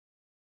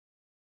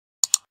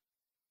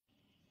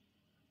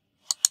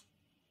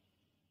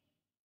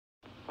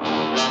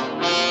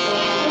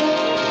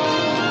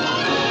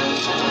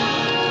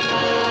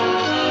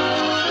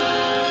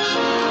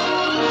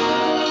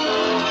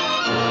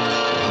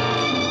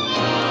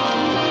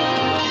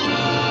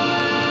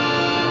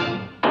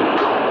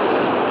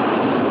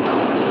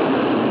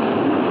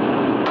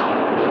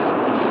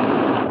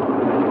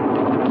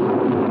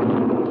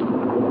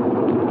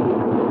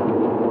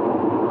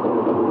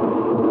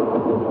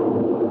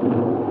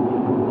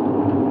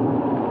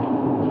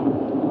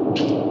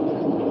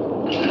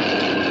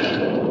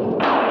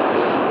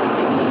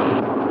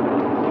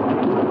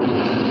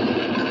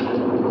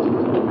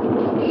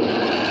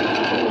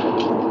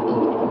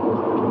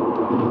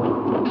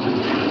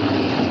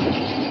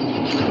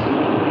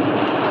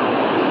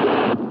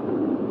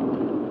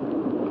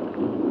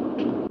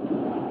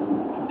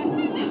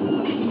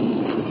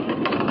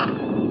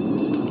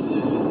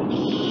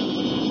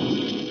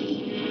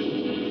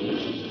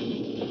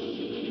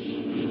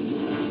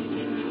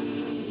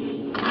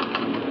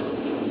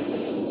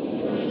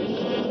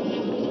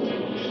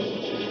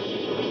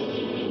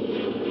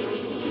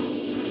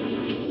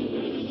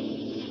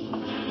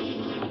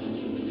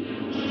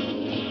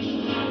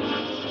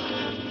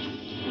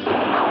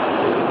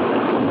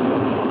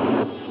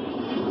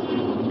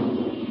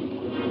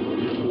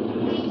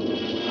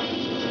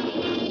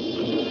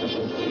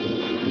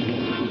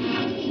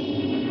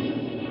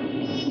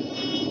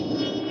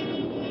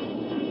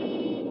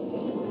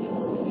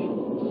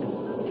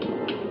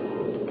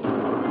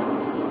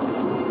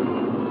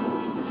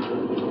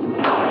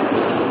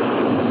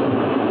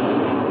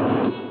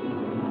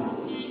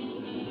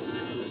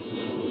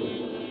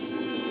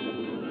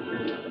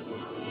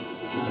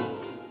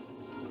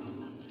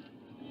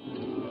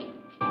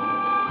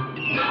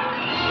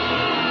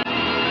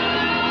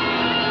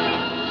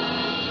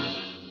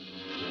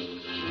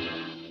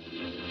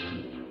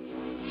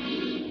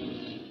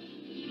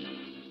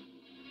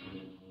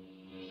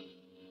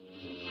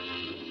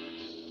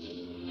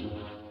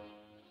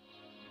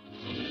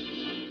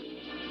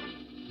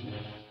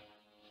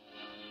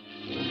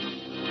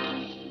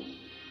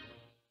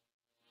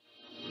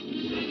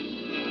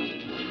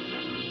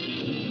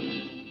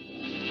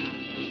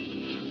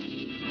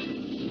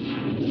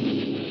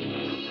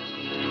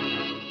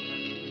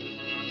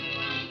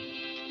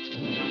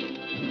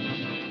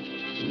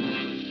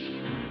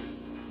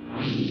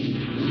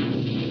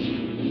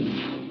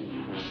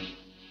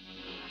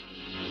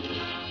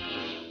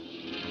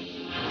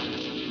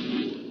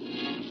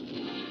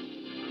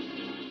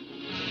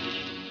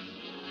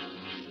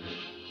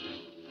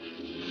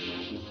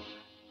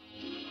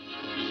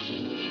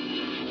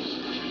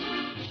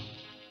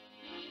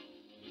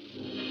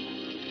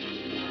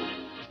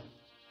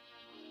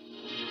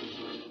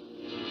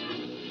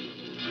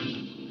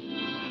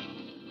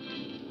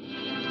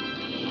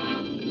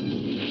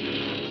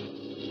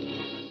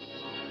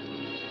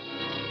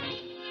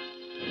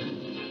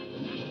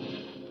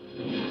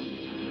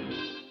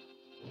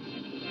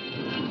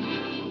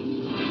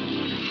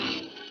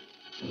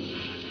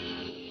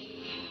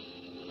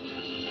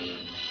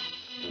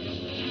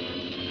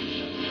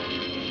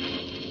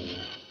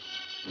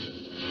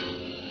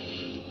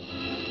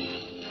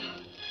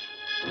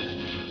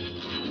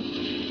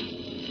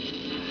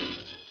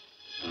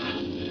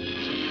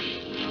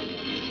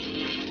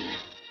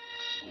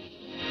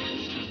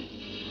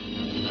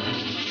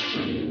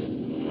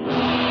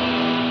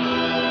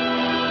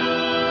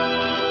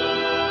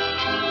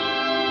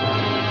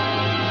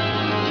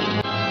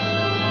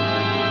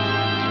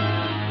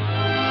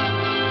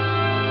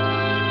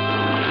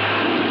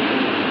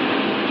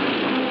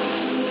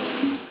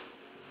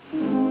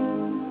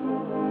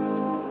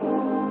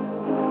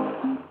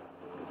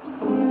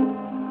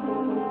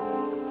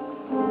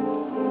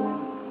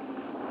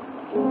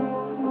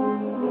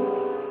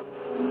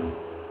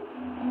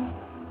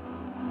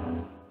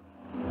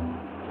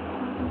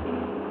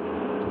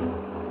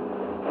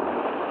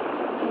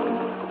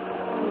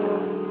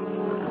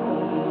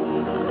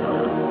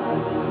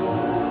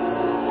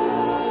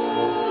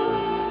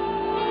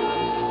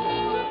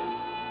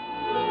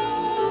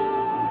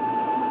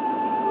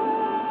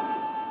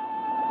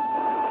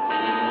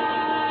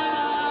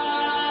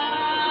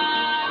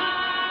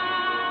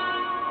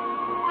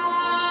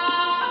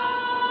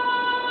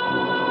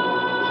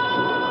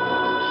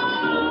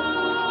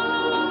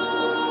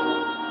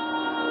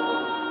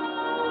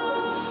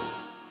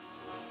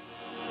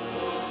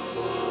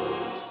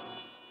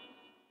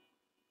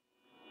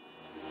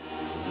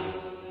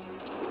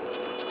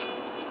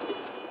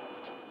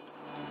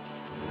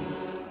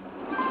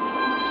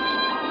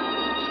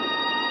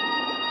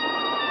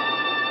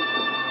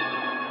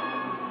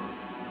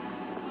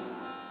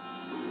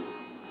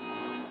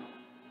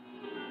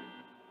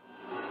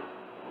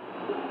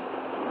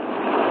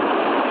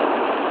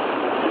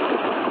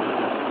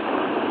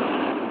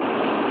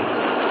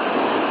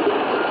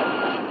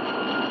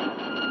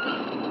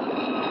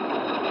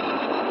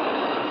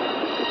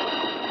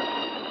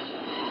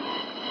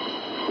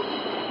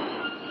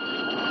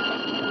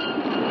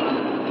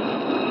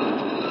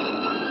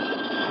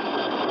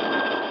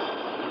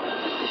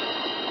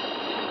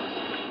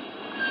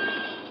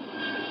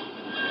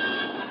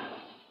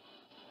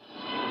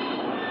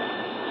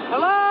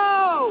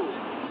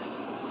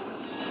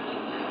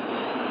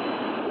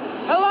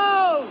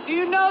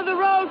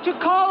to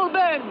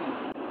Coldon.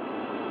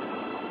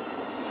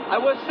 I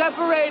was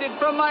separated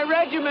from my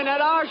regiment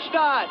at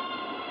Arstadt.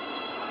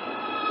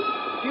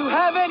 Do you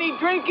have any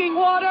drinking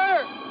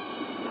water?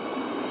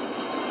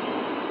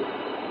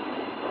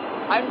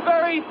 I'm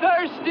very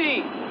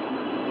thirsty.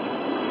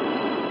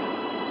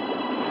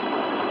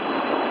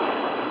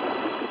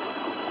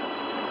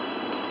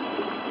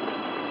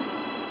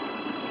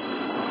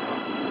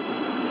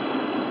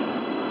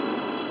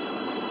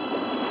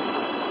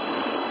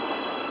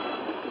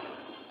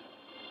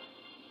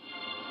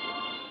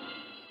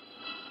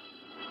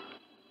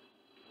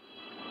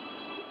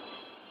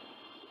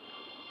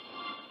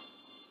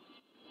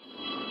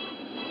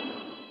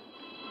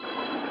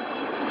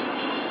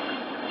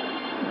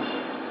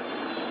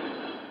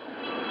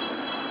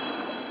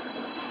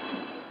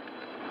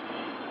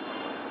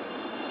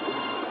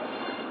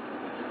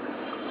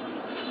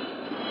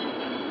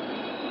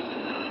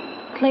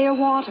 Clear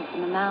water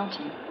from the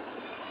mountain.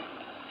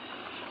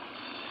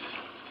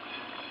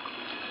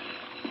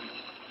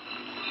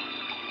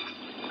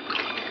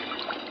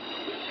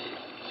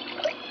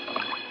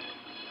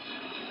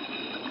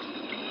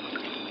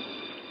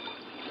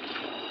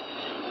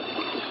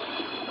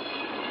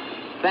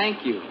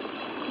 Thank you.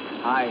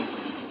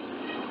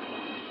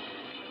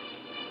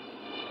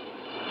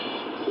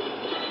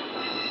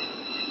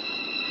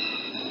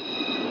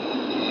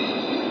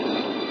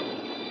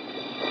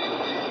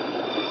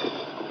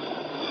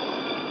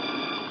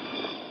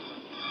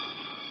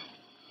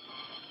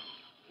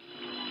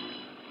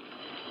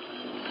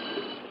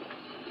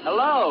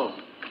 Hello.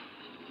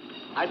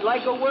 I'd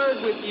like a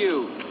word with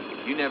you.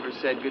 You never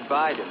said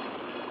goodbye to me.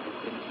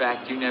 In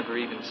fact, you never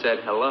even said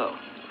hello.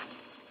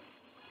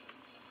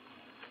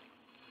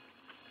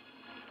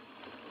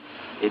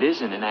 It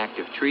isn't an act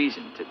of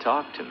treason to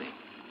talk to me.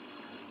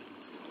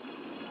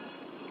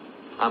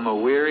 I'm a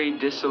weary,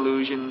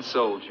 disillusioned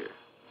soldier,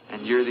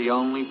 and you're the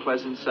only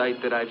pleasant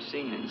sight that I've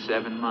seen in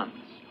 7 months.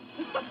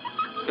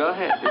 Go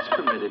ahead, it's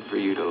permitted for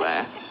you to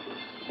laugh.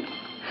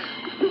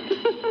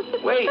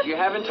 Wait, you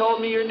haven't told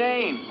me your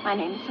name. My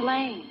name is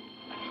Elaine.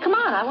 Come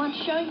on, I want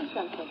to show you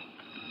something.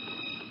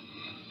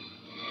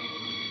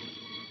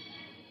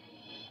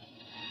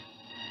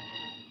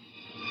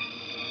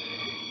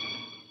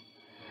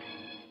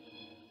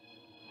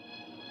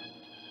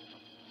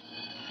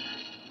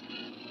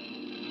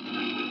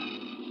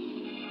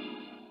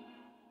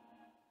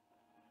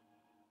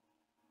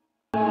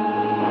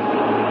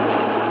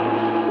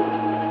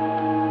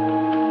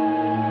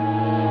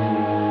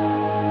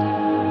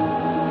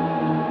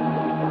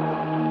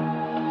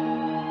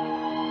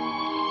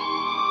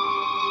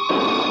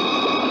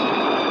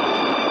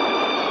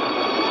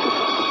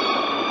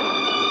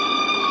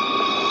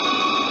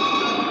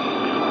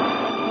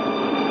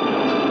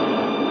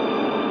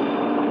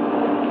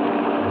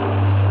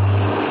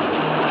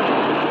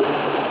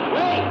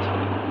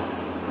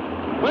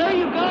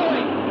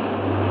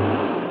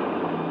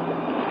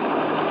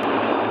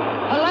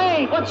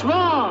 What's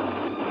wrong?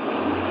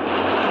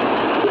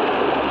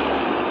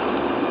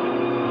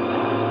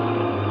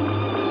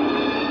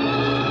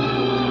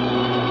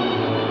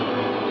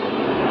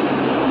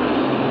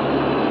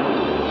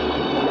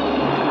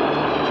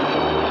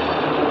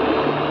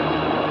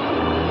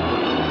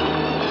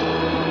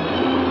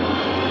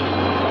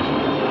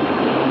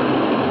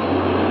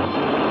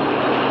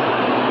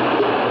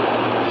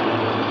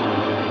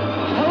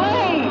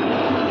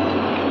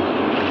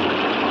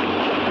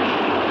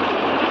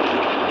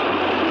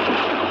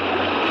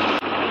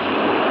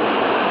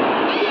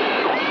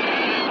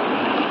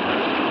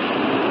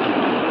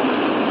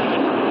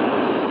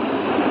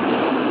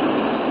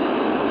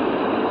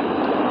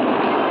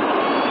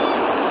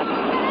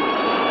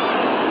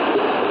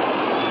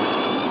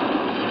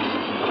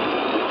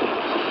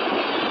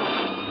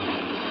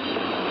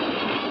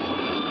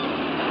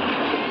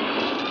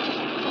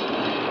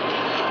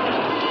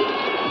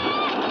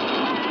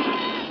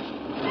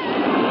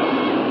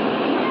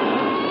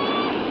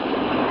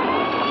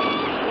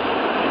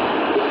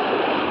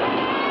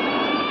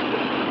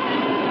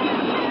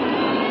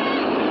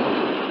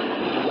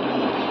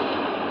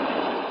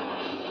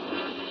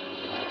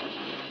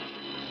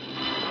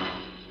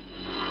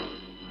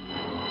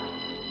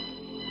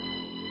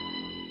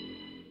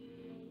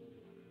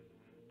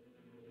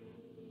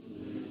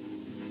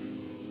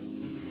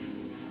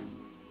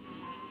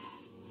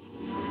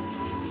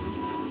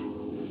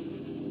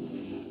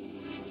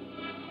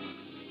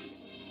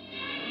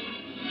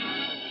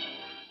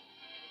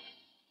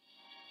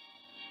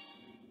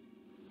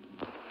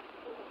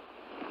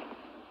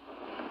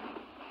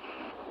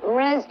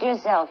 Rest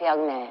yourself,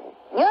 young man.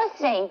 You're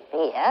safe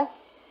here.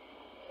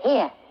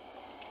 Here,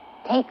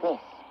 take this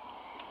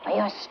for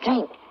your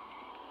strength.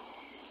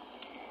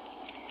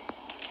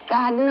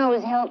 God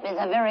knows help is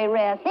a very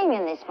rare thing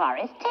in this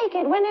forest. Take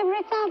it whenever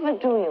it's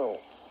offered to you.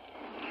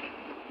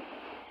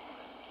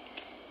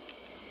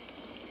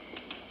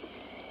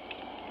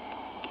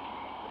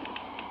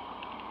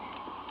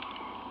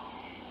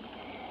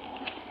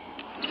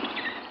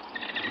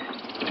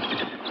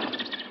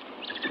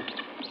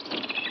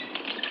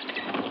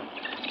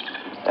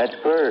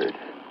 That bird,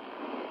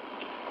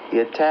 He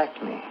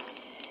attacked me.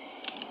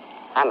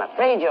 I'm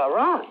afraid you're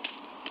wrong.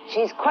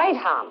 She's quite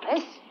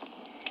harmless.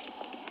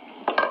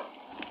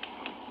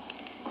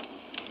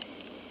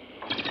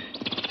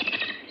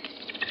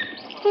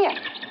 Here.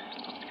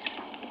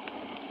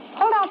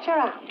 Hold out your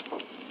arm.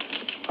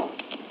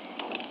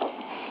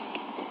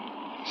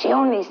 She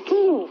only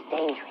seems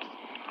dangerous.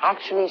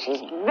 Actually,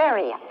 she's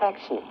very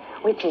affectionate,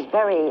 which is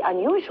very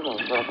unusual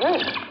for a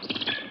bird.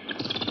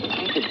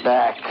 Take it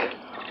back.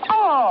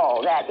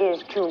 Oh, that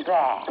is too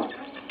bad.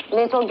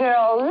 Little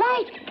girl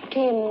liked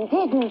him,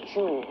 didn't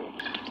you?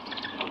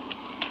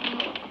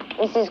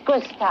 This is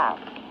Gustav.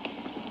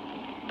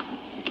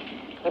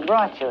 He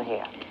brought you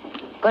here.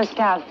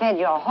 Gustav fed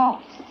your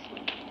horse.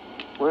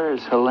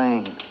 Where's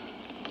Helene?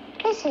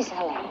 This is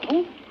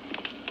Helene.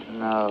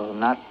 No,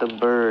 not the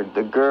bird.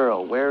 The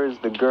girl. Where is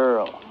the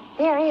girl?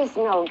 There is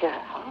no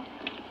girl.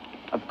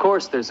 Of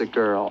course there's a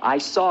girl. I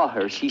saw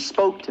her. She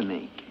spoke to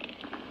me.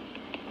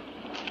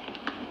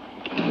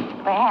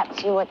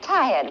 Perhaps you were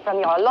tired from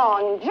your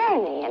long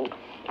journey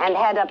and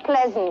had a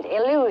pleasant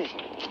illusion.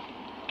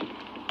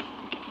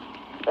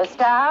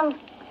 Gustav,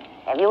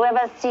 have you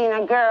ever seen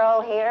a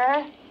girl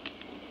here?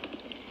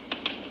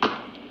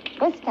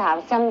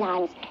 Gustav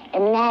sometimes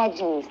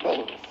imagines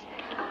things.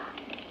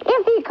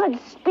 If he could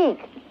speak,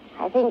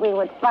 I think we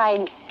would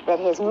find that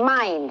his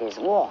mind is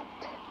warped.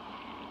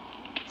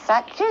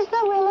 Such is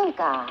the will of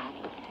God,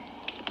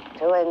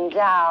 to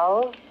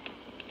endow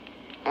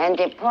and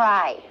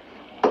deprive.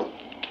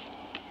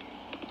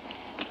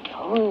 The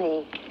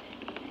only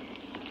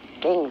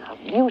thing of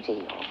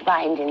beauty you'll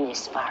find in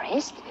this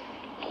forest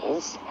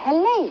is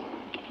Helene.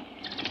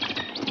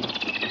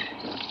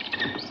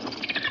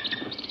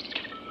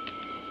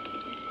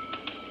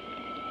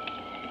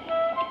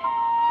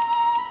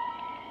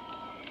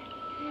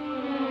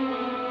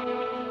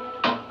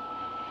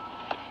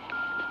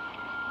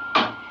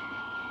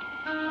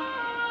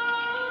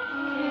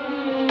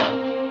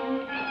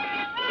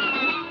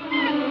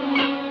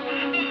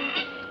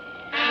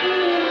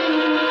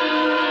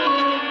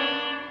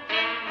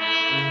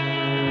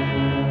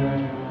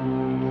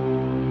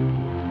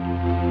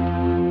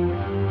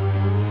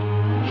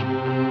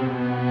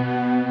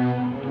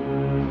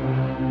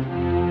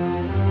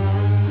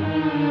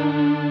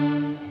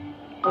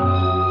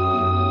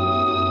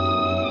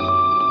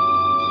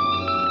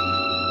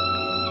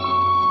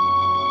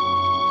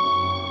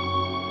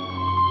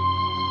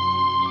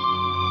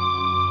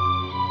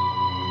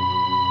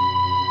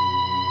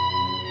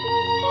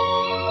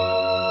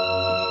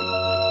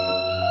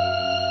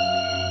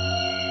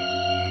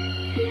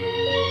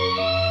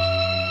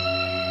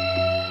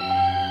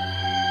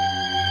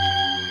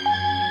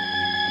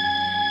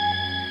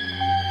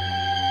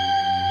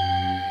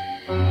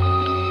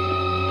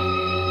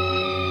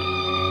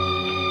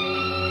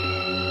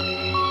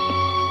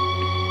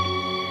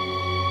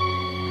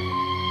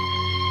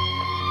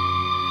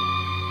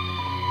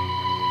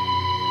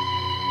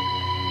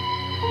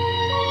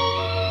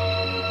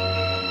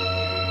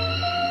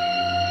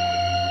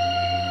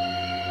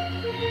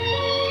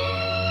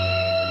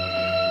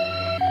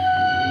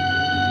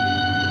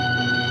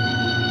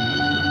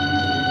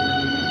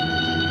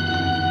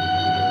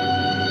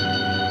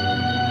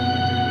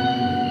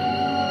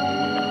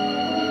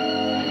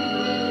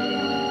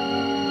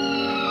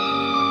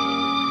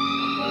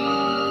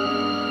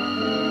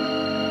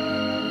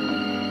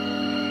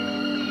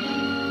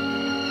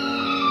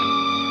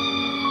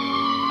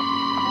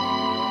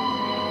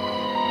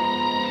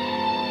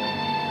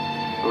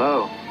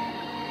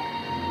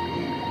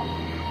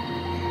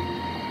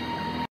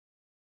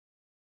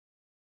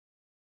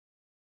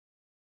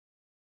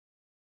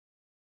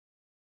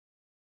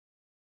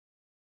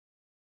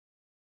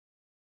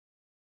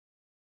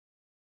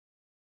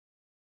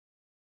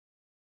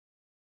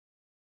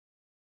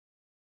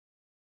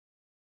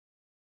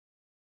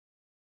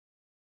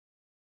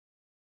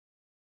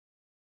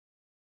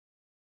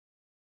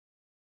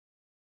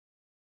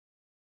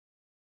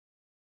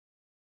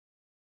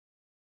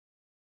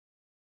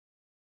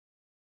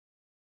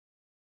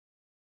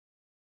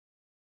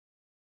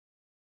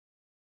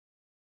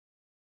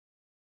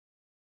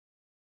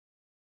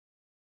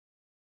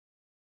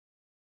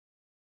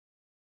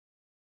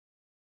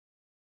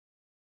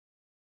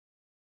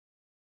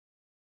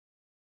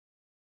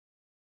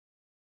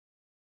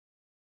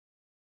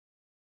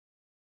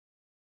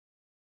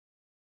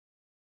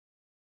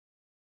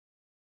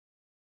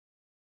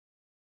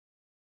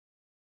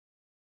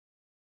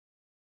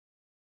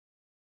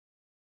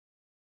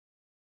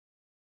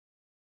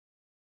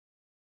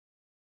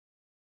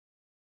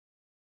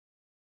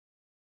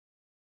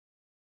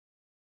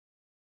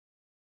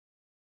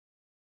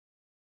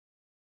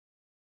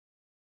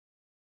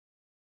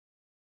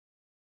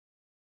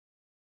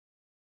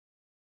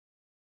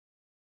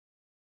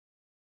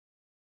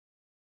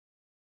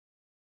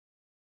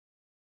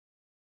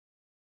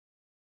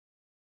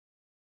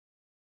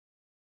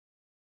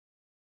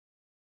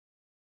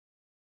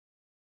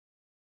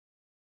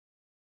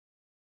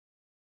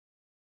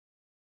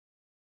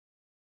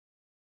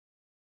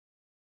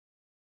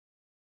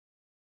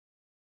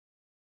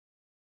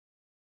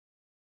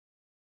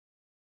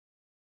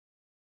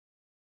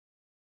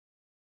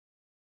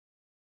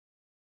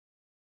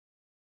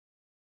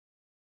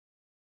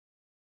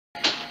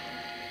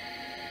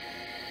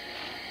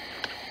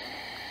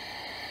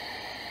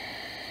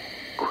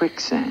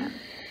 quicksand.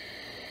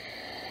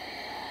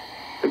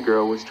 The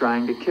girl was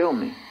trying to kill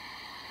me.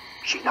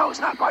 She knows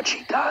not what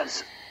she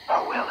does.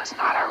 Her will is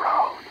not her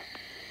own.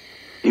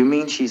 You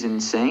mean she's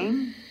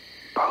insane?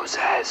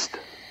 Possessed.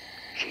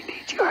 She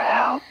needs your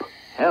help.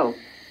 Help?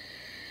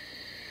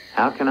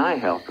 How can I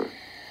help her?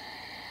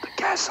 The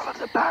castle of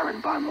the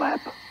Baron Von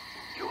Leppe.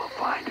 You will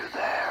find her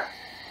there.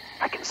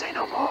 I can say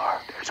no more.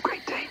 There's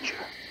great danger.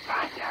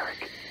 Find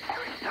Eric.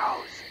 Eric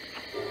knows.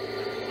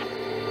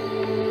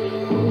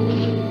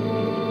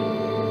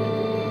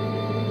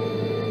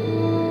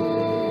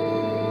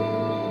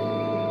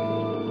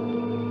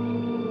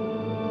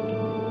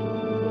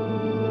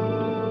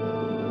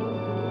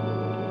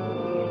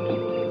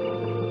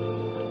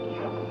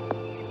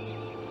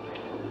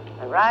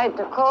 The ride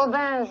to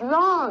Coldon is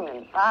long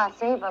and far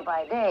safer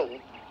by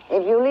day.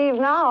 If you leave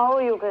now,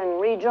 you can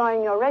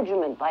rejoin your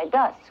regiment by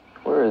dusk.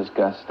 Where is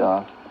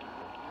Gustav?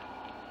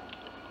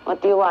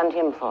 What do you want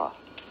him for?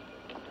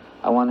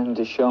 I want him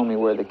to show me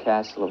where the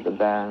castle of the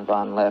Baron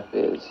Von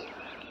Leppe is.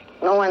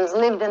 No one's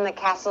lived in the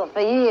castle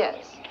for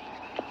years.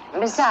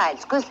 And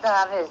besides,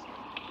 Gustav has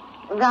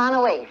gone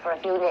away for a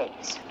few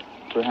days.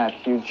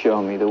 Perhaps you'd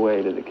show me the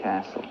way to the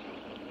castle.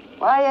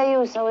 Why are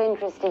you so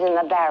interested in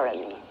the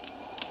Baron?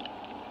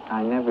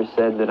 I never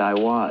said that I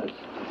was.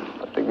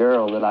 But the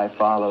girl that I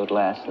followed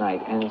last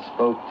night and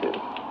spoke to,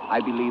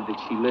 I believe that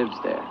she lives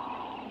there.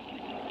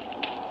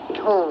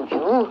 Told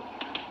you.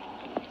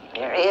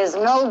 There is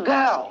no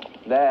girl.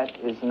 That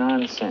is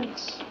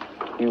nonsense.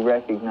 You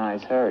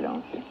recognize her,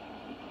 don't you?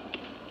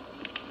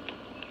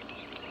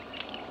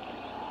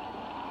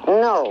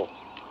 No.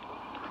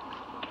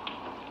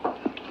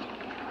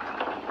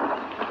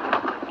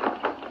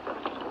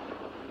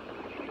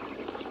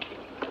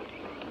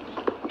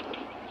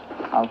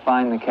 I'll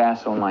find the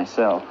castle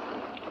myself.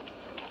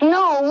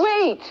 No,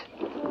 wait!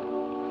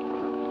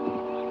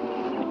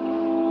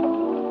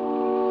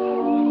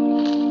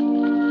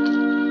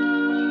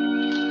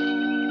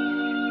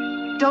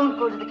 Don't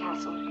go to the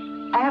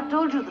castle. I have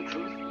told you the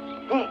truth.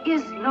 There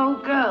is no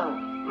girl.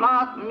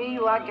 Mark me,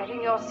 you are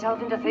getting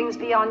yourself into things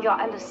beyond your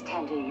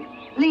understanding.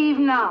 Leave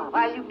now,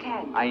 while you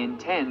can. I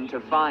intend to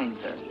find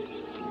her.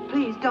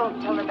 Please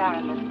don't tell the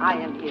Baron that I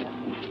am here.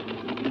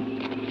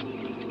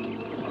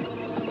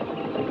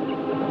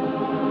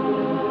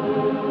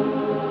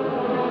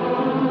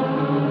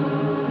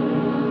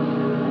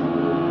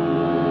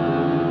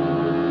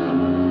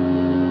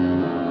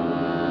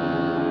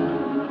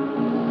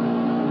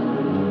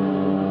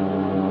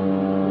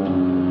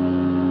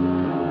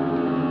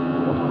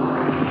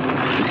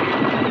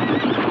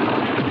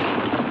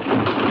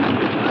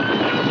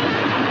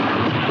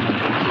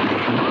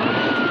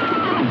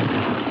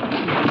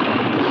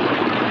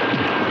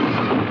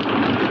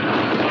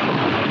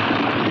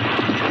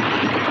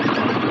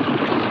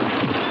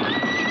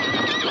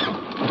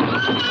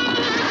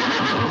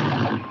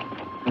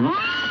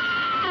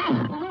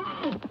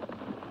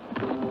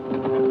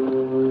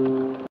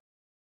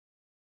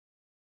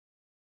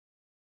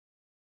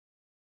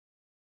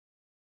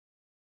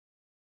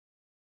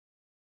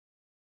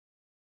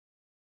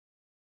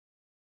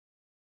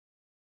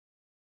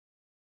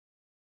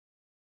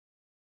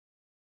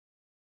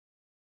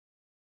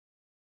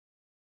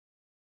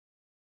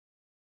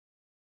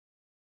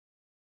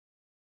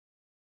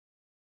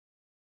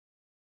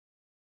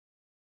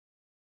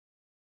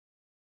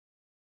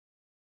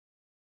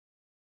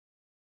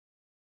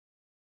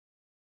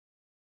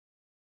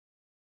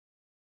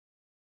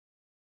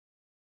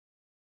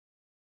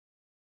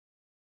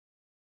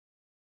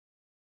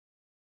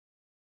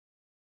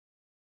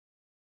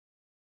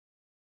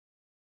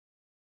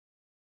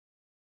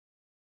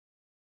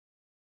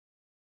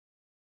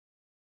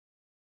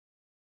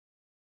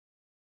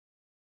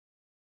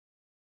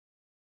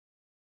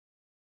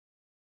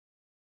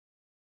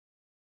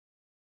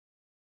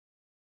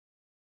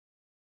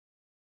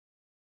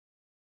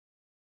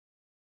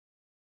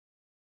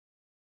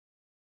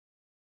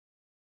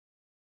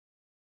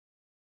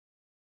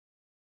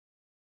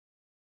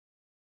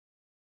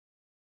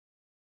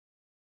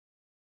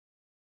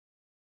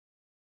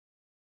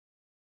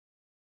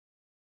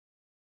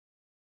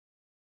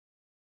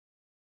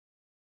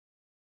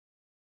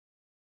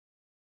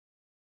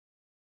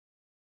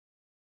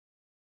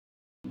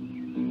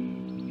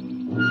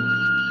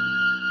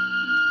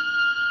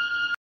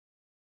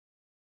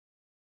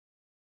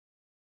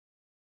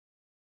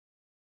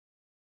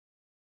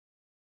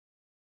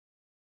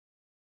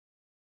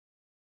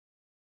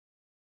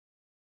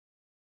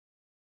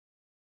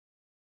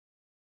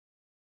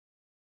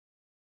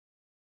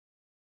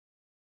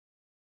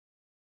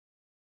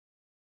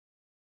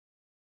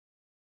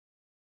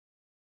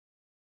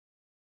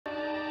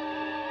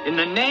 In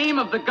the name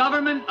of the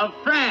government of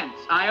France,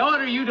 I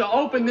order you to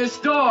open this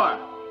door.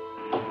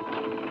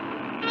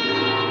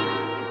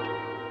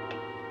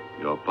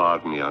 Your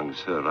pardon, young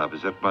sir. I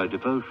was at my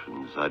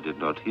devotions. I did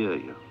not hear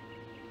you.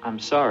 I'm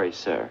sorry,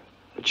 sir,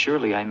 but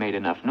surely I made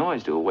enough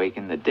noise to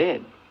awaken the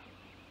dead.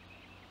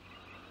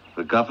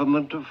 The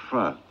government of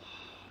France.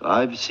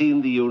 I've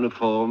seen the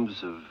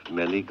uniforms of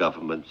many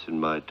governments in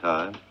my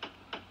time.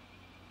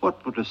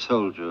 What would a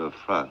soldier of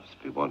France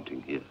be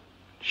wanting here?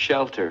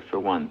 Shelter, for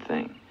one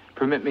thing.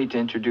 Permit me to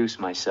introduce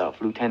myself,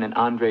 Lieutenant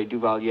Andre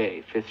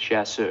Duvalier, 5th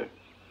Chasseurs.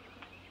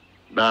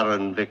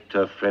 Baron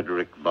Victor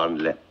Frederick Von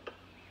Leppe.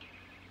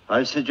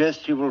 I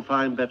suggest you will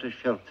find better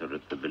shelter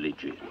at the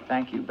village inn.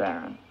 Thank you,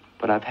 Baron.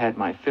 But I've had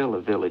my fill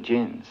of village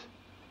inns.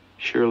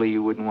 Surely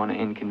you wouldn't want to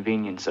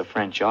inconvenience a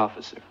French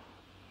officer.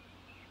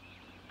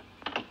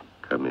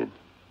 Come in.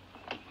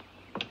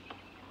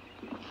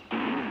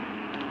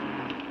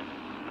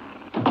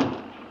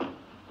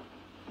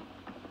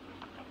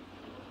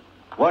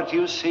 What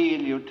you see,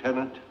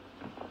 Lieutenant,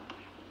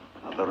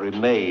 are the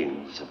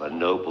remains of a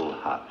noble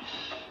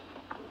house.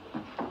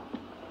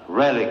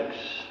 Relics,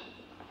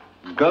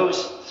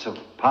 ghosts of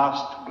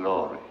past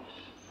glories.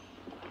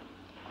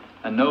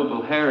 A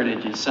noble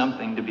heritage is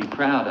something to be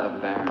proud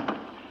of, Baron.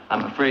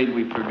 I'm afraid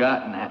we've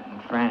forgotten that in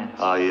France.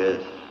 Ah,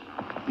 yes.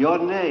 Your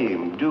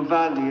name,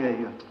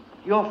 Duvalier,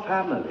 your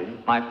family.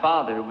 My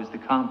father was the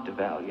Comte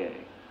Duvalier.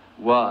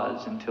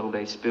 Was until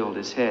they spilled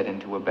his head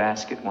into a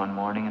basket one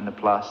morning in the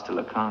Place de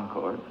la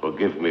Concorde.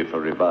 Forgive me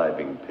for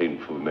reviving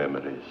painful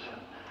memories.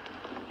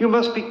 You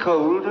must be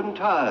cold and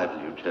tired,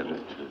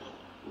 Lieutenant.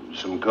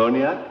 Some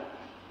cognac?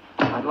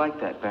 I'd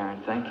like that,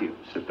 Baron. Thank you.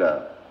 Sit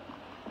down.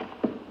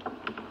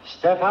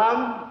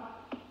 Stefan?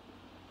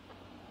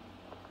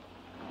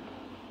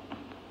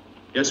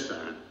 Yes,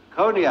 Baron.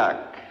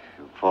 Cognac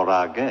for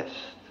our guest.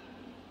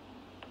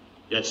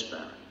 Yes,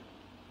 Baron.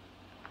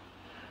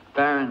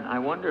 Baron, I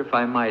wonder if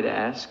I might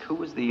ask, who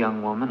was the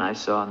young woman I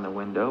saw in the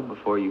window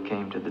before you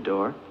came to the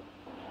door?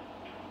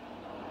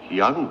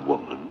 Young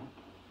woman?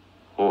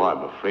 Oh,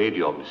 I'm afraid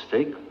you're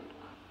mistaken.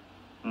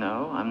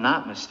 No, I'm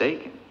not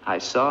mistaken. I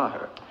saw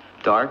her.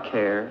 Dark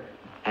hair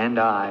and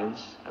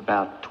eyes,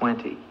 about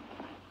 20.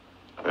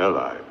 Well,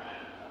 I'm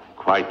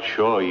quite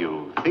sure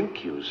you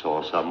think you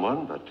saw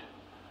someone, but...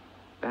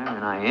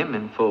 Baron, I am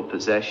in full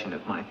possession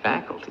of my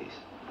faculties.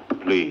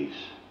 Please,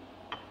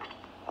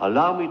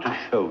 allow me to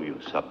show you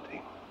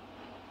something.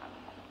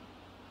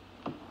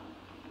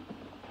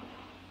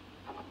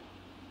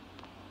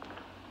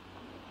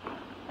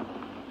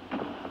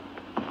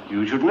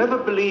 You should never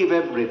believe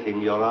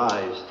everything your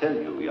eyes tell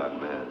you,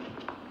 young man.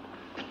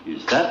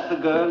 Is that the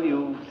girl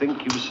you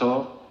think you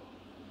saw?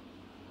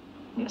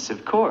 Yes,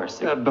 of course.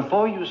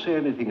 Before you say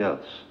anything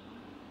else,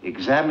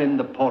 examine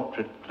the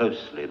portrait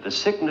closely, the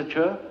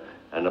signature,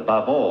 and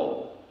above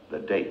all, the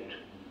date.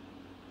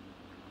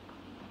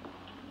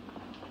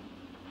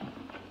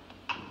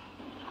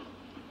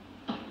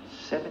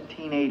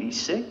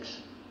 $1786?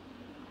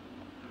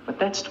 But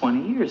that's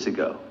 20 years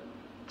ago.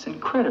 It's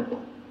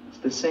incredible. It's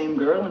the same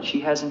girl and she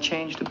hasn't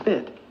changed a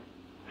bit.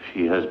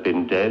 She has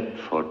been dead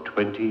for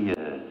 20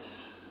 years.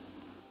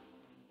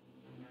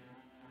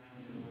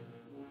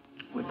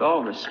 With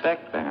all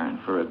respect, Baron,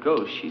 for a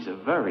ghost, she's a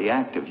very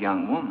active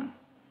young woman.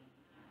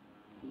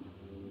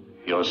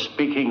 You're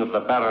speaking of the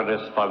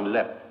Baroness Von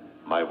Leppe,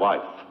 my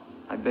wife.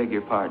 I beg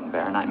your pardon,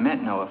 Baron. I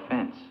meant no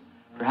offense.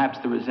 Perhaps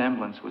the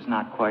resemblance was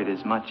not quite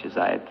as much as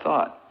I had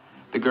thought.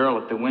 The girl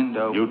at the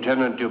window...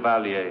 Lieutenant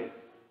Duvalier,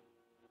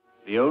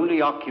 the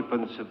only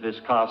occupants of this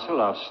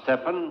castle are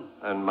Stefan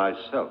and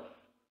myself.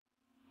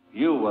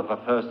 You are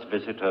the first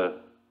visitor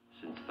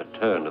since the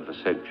turn of the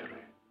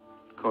century.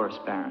 Of course,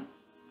 Baron.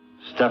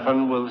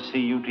 Stefan will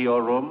see you to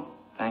your room.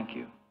 Thank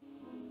you.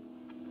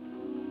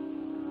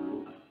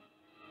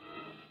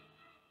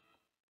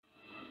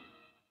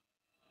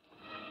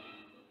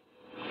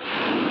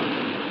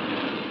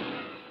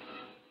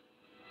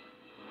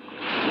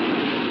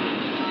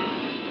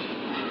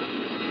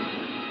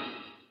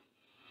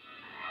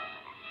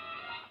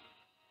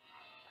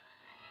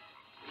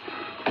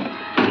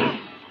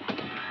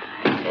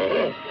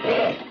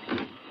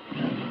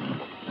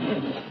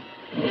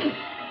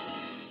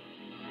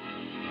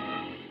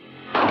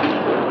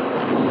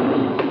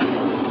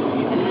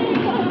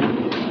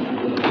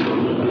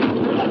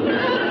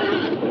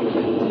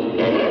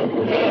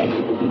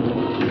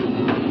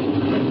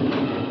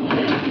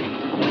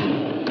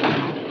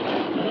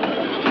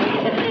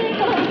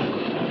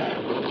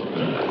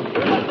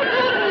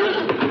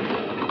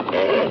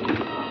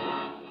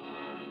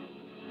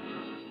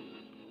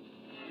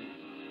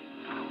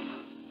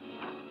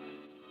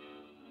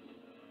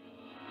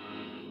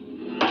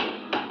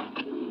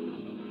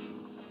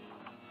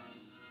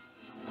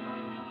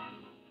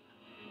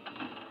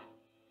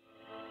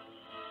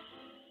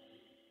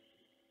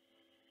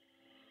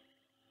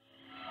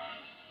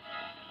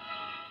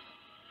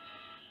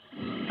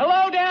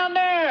 Down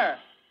there!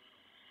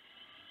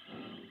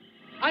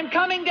 I'm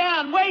coming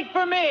down. Wait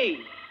for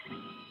me!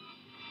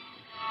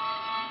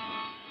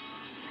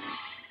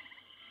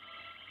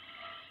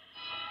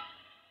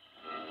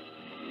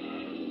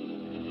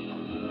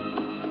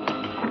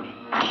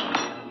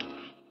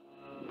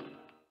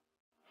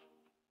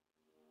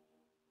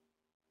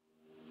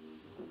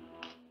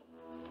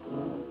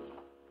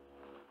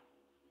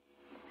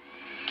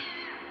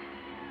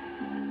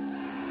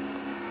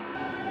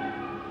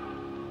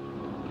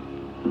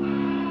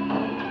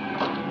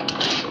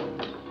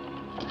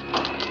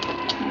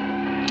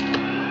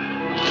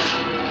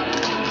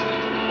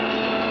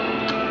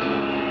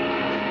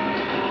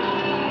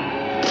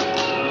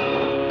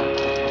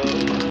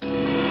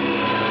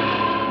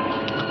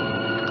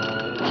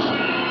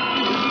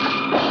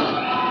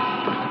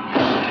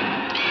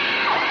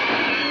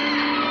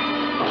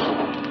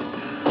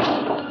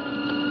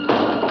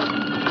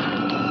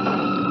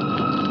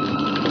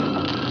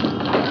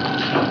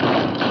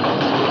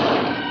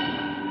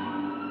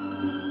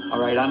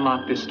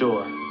 unlock this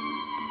door.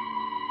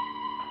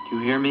 Do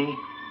you hear me?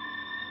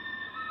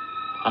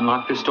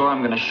 Unlock this door,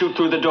 I'm gonna shoot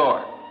through the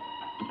door.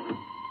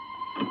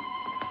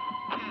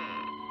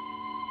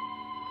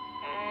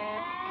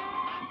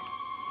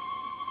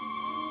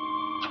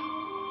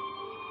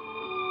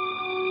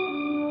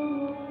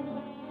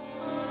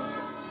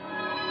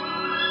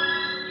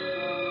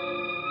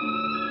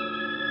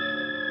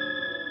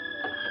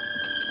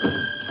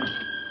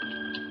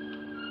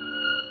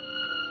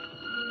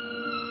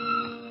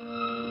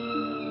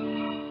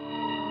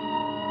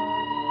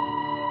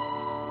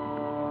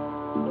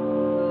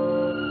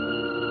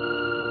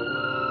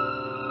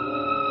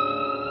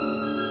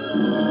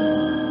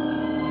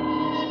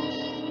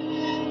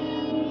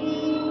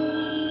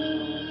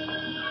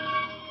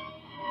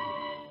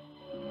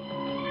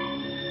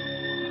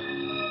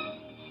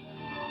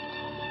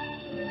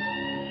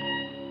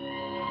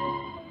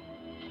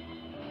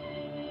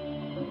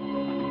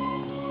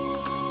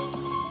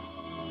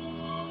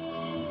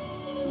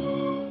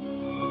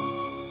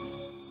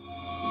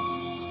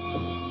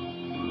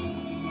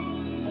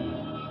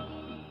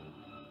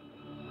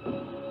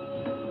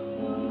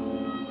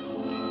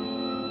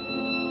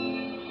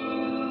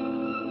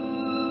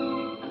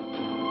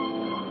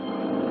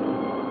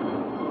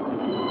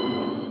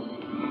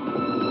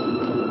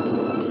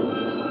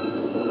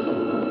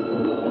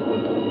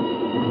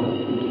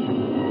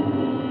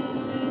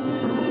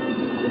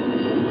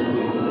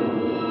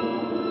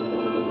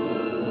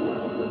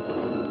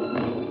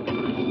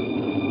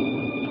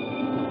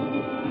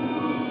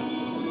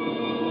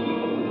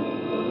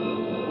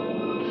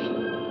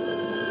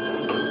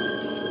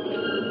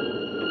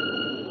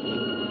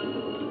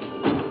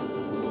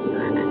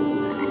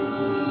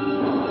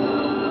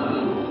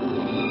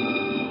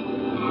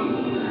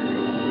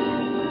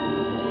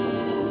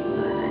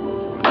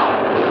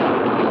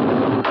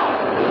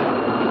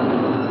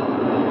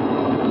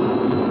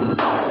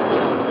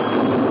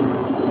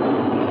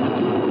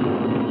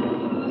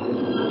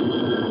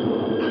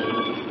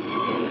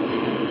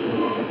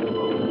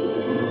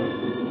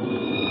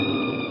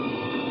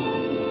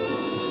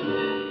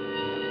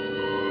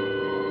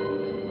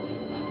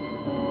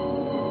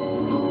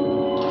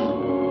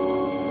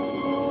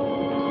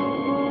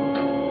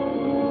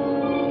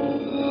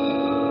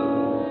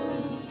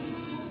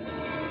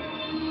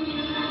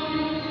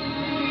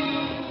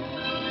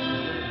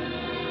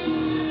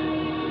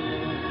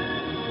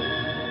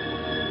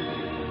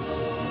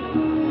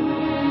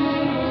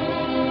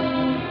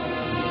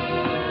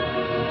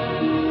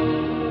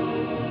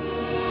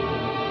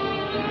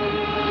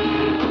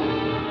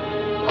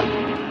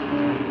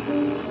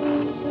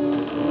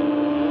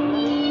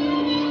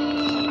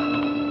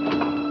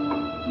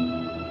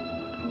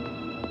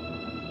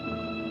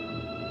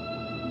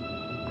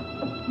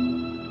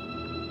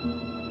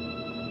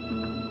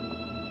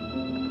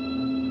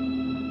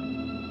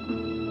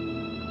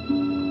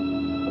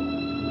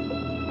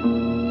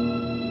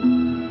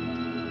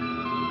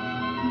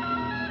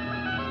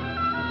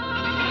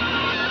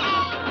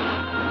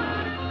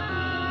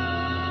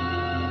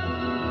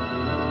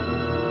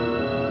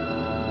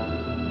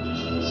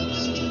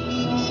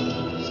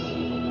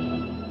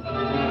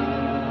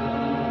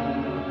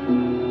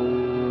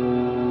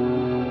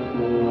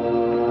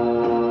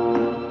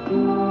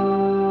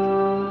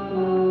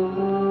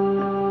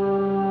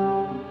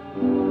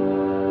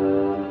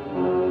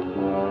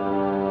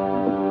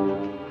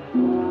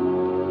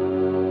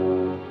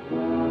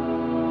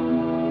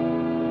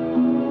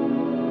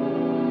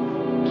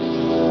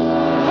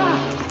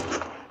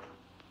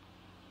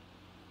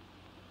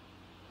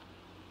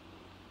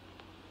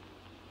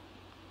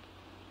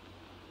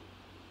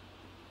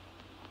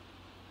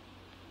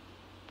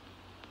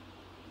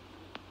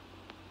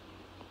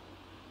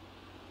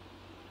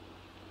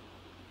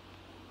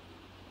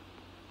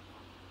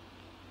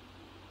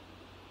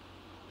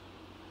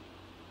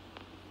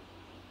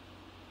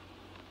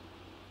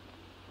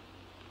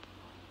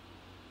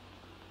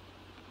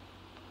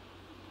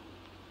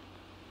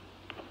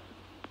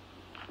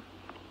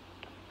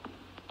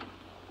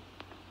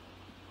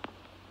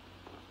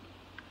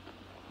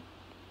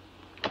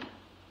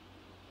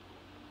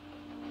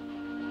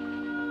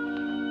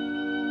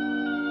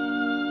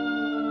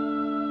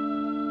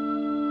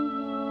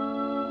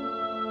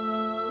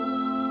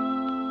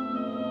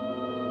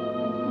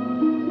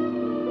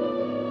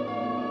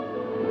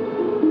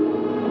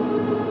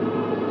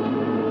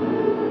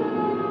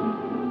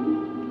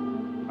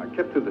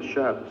 Through the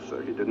shadows,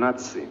 sir. He did not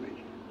see me.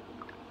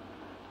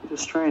 He's a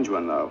strange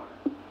one, though.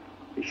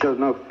 He showed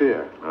no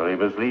fear. Well, he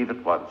must leave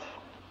at once.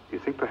 You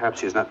think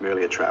perhaps he's not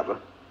merely a traveler?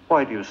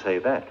 Why do you say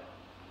that?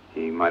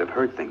 He might have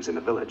heard things in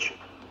the village.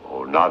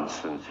 Oh,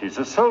 nonsense. He's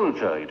a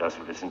soldier. He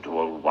doesn't listen to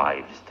old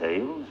wives'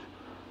 tales.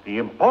 The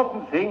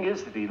important thing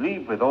is that he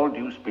leave with all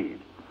due speed.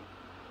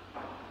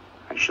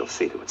 I shall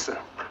see to it, sir.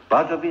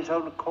 But of his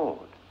own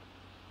accord.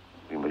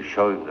 We must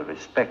show him the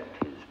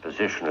respect his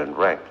position and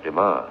rank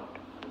demand.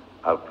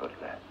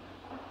 Outwardly.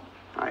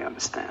 I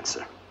understand,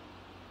 sir.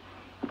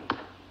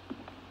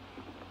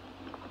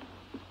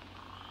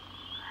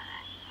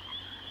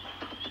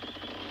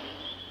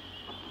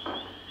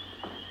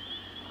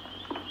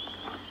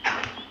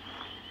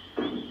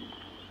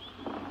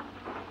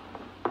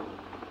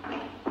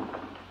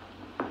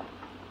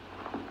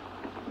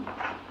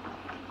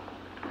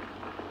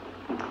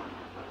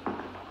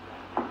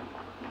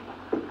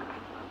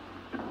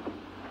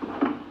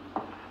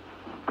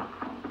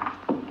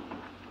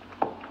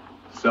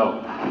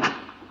 So,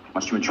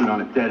 must you intrude on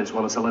the dead as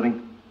well as the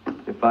living?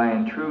 If I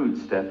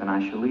intrude, Stefan,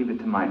 I shall leave it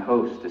to my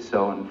host to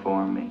so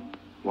inform me.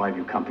 Why have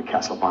you come to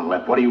Castle Von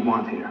Leppe? What do you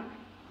want here?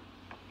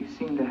 You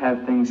seem to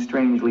have things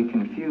strangely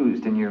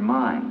confused in your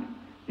mind.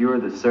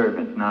 You're the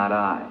servant, not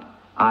I.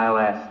 I'll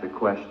ask the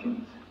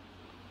questions.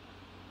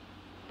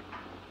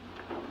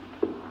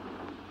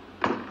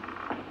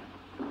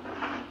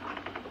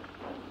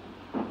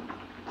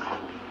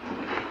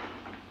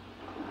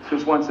 This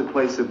was once a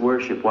place of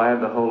worship. Why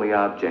have the holy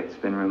objects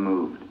been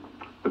removed?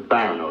 The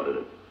Baron ordered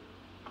it.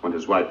 When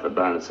his wife, the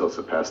Baroness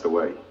Ilsa, passed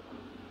away.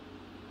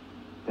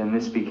 Then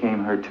this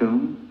became her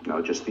tomb? No,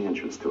 just the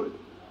entrance to it.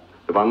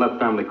 The Von Leppe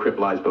family crypt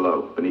lies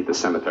below, beneath the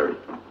cemetery.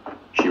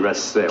 She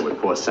rests there with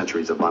 4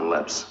 centuries of Von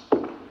Leppes.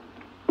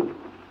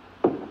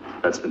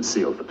 That's been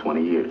sealed for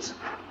 20 years.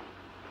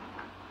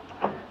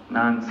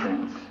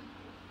 Nonsense.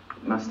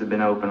 It must have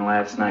been open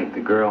last night. The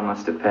girl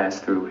must have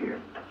passed through here.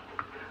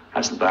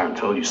 As the Baron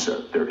told you,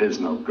 sir, there is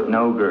no girl.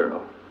 No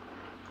girl.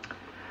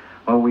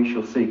 Well, we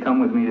shall see.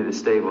 Come with me to the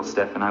stable,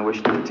 Stefan. I wish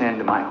to attend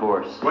to my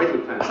horse. Wait,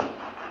 Lieutenant.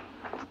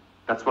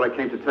 That's what I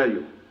came to tell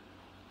you.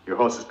 Your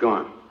horse is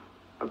gone.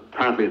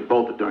 Apparently it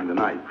bolted during the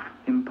night.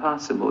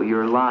 Impossible.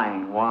 You're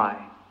lying. Why?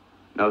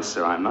 No,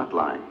 sir, I'm not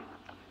lying.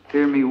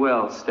 Hear me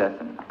well,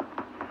 Stefan.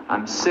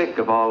 I'm sick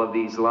of all of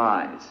these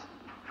lies.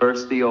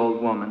 First the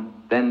old woman,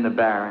 then the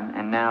Baron,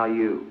 and now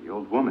you. The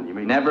old woman, you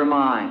mean? Never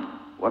mind.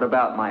 What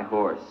about my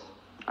horse?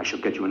 I shall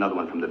get you another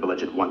one from the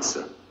village at once,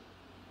 sir.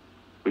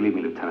 Believe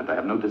me, Lieutenant, I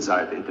have no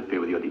desire to interfere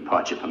with your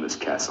departure from this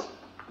castle.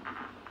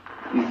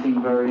 You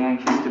seem very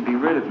anxious to be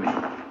rid of me.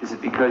 Is it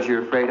because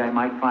you're afraid I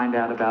might find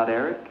out about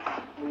Eric?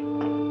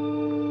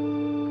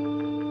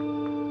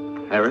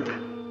 Eric?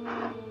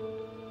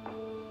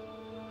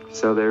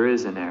 So there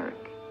is an Eric.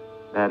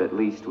 That at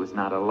least was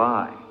not a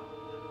lie.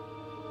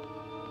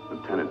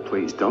 Lieutenant,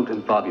 please, don't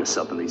involve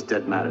yourself in these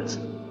dead matters.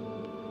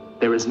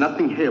 There is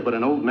nothing here but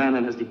an old man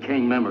and his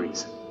decaying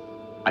memories.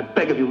 I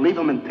beg of you, leave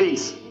him in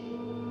peace.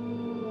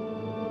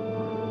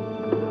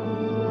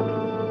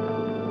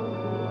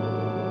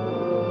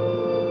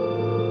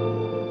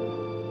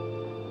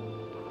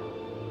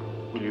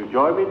 Will you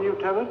join me,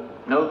 Lieutenant?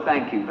 No,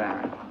 thank you,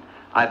 Baron.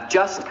 I've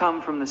just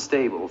come from the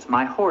stables.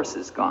 My horse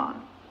is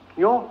gone.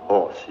 Your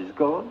horse is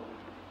gone?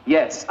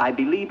 Yes, I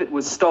believe it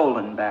was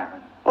stolen,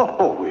 Baron.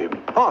 Oh,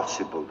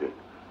 impossible.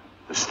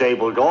 The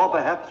stable door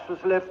perhaps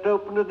was left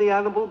open and the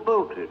animal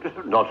bolted.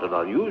 Not an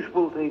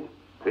unusual thing.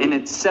 In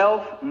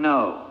itself,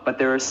 no. But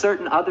there are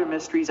certain other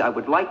mysteries I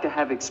would like to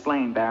have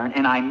explained, Baron,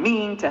 and I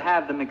mean to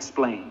have them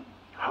explained.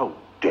 How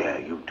dare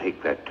you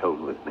take that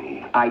tone with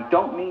me? I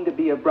don't mean to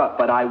be abrupt,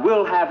 but I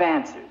will have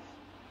answers.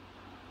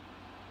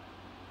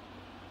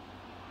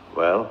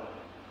 Well?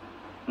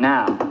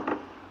 Now,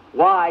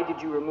 why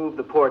did you remove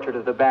the portrait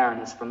of the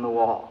Baroness from the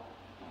wall?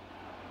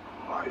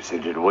 I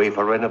sent it away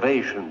for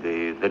renovation.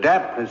 The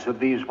dampness of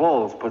these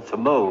walls puts a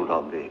mold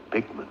on the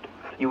pigment.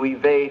 You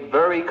evade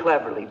very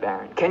cleverly,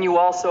 Baron. Can you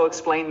also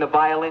explain the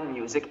violin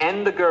music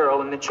and the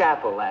girl in the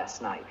chapel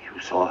last night?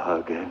 You saw her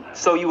again?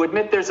 So you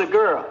admit there's a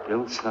girl?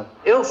 Ilsa.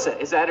 Ilsa,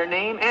 is that her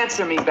name?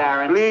 Answer me,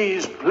 Baron.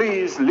 Please,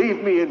 please,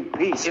 leave me in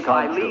peace, If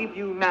I leave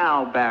you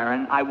now,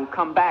 Baron, I will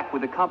come back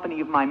with a company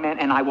of my men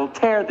and I will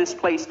tear this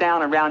place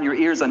down around your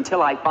ears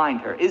until I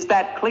find her. Is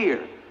that clear?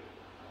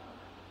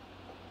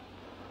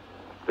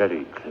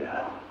 Very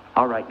clear.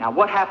 All right, now,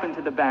 what happened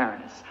to the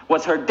Baroness?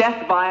 Was her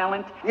death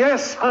violent?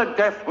 Yes, her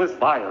death was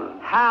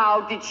violent.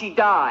 How did she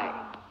die?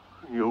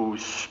 You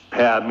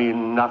spare me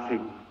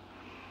nothing.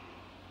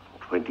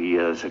 20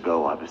 years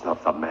ago, I was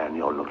not the man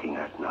you're looking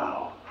at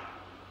now.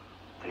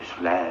 This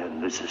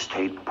land, this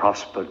estate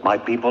prospered. My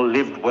people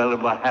lived well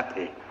and were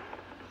happy.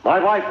 My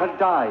wife had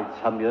died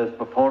some years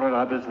before, and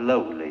I was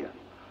lonely.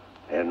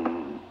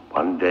 Then,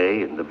 one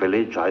day in the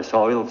village, I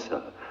saw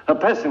Ilsa, a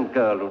peasant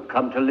girl who'd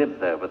come to live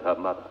there with her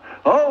mother.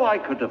 Oh, I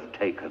could have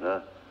taken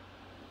her.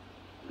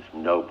 As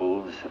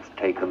nobles have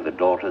taken the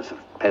daughters of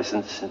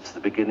peasants since the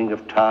beginning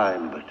of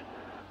time, but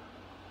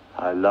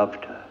I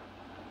loved her.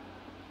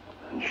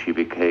 And she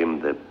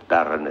became the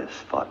Baroness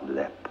Von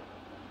Leppe.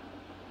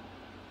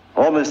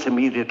 Almost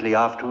immediately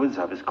afterwards,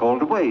 I was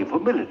called away for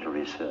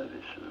military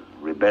service,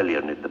 a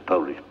rebellion in the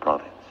Polish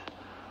province.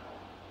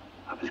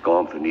 I was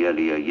gone for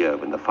nearly a year.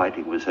 When the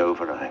fighting was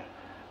over, I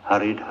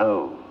hurried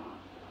home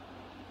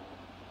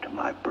to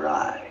my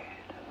bride.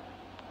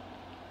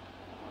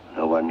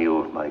 No one knew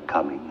of my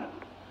coming.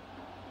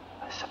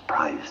 I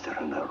surprised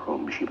her in her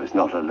room. She was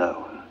not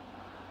alone.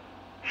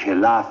 She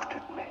laughed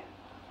at me,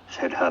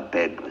 said her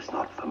bed was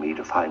not for me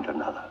to find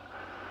another.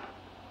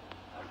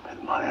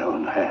 With my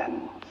own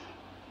hands,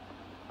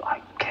 I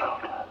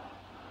killed her.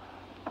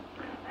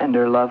 And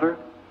her lover?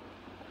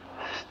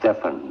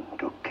 Stefan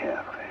took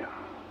care of him.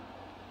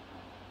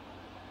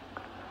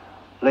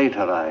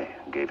 Later, I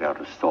gave out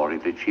a story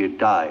that she had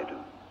died of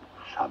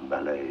some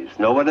malaise.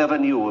 No one ever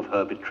knew of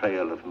her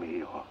betrayal of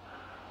me, or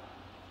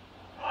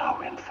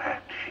how, in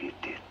fact, she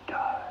did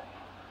die.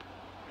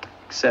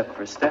 Except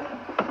for Stefan.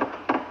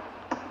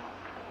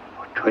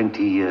 For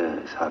 20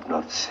 years, I've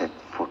not set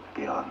foot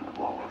beyond the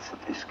walls of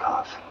this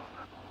castle.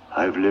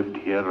 I've lived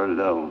here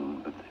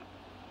alone with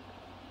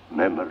the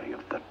memory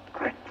of the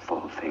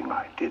dreadful thing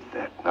I did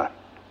that night.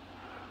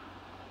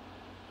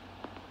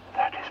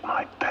 That is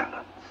my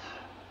penance.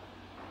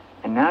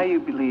 And now you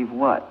believe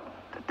what?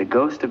 That the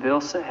ghost of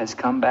Ilsa has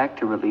come back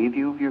to relieve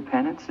you of your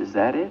penance? Is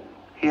that it?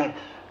 Yes.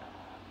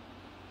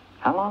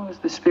 How long has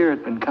the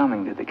spirit been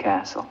coming to the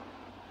castle?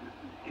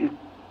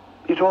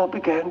 It all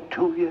began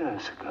 2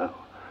 years ago.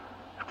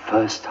 At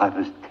first I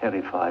was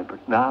terrified,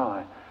 but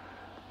now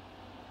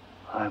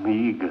I'm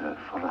eager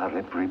for our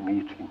every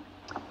meeting.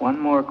 One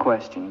more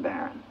question,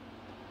 Baron.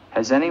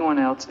 Has anyone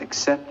else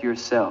except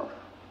yourself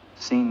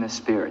seen the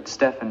spirit?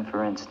 Stefan,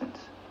 for instance.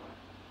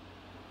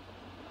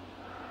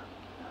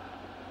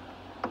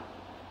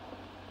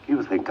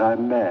 You think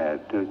I'm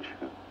mad, don't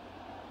you?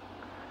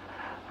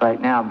 Right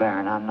now,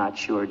 Baron, I'm not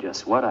sure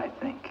just what I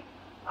think.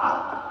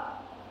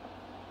 Ah,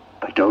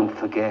 but don't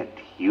forget,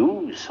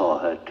 you saw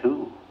her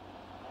too.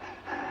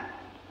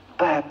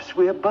 Perhaps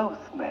we're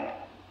both mad.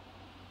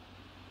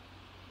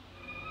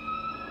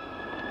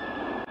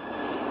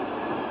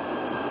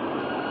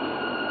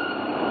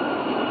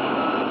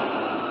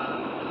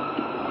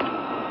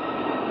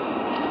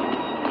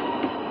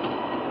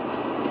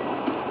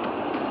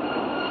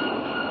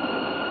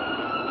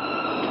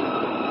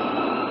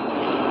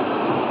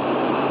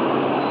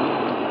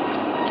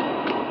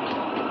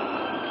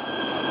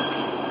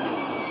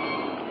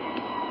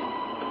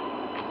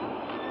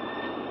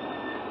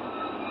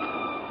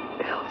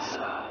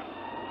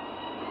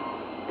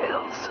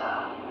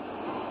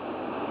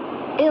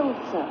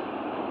 Ilsa.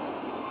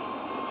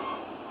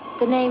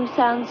 The name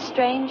sounds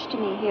strange to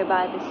me here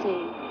by the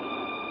sea.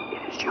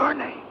 It is your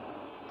name.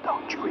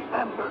 Don't you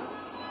remember?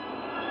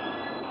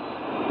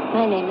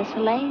 My name is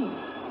Helene.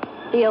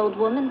 The old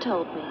woman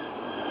told me.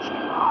 She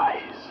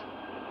lies.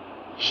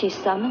 She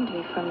summoned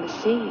me from the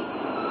sea.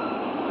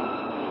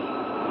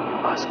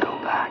 You must go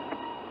back.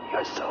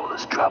 Your soul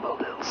is troubled,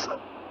 Ilsa.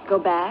 Go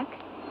back?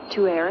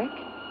 To Eric?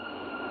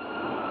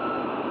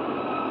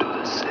 To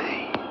the sea.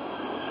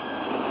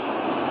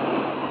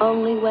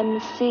 Only when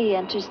the sea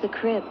enters the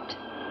crypt.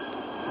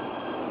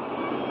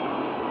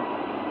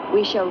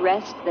 We shall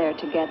rest there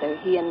together,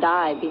 he and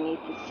I, beneath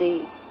the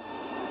sea.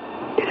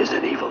 It is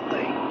an evil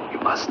thing. You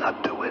must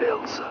not do it,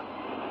 Ilsa.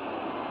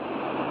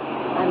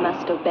 I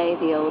must obey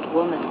the old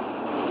woman.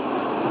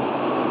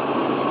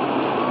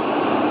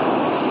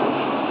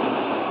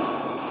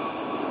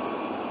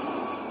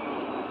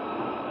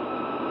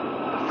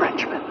 The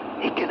Frenchman,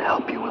 he can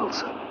help you,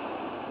 Ilsa.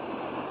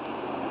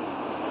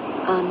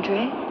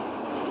 Andre?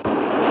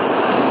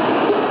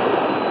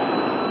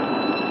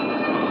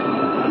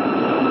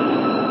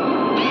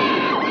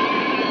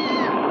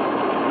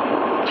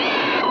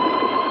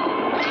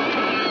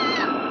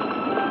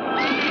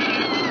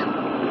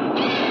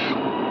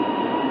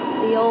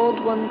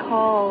 One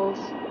calls.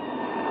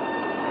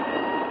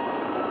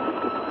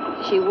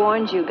 She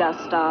warned you,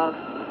 Gustave.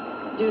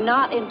 Do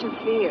not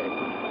interfere.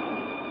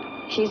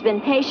 She's been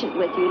patient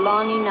with you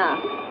long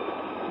enough,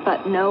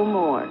 but no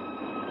more.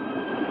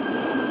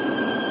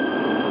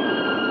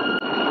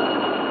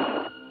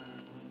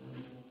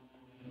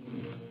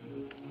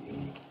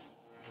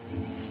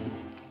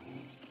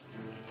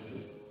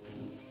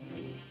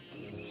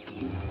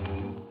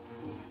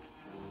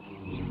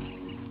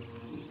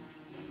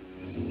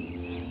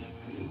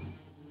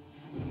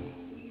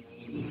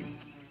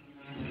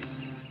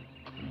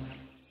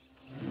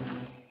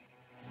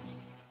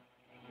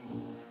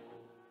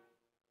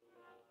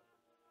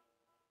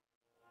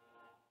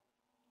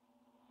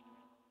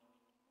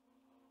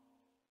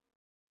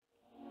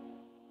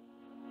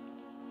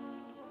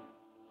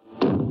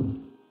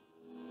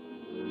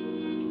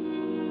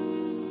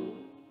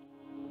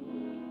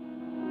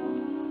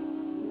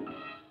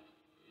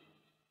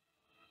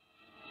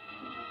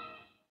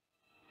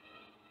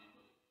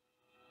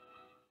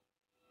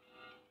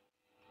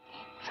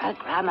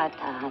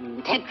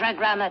 Tetragrammaton,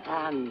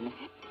 tetragrammaton.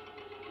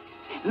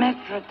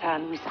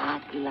 Metroton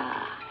usagla.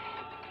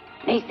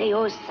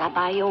 Metheos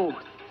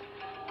sabayoth.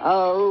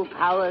 Oh,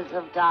 powers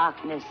of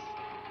darkness,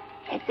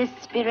 let the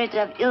spirit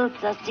of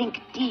Ilsa sink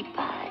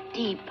deeper,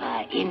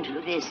 deeper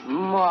into this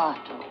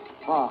mortal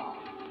form.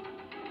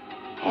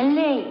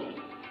 Helene,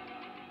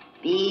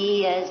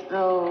 be as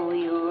though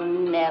you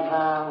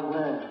never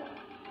were.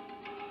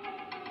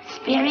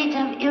 Spirit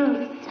of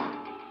Ilsa,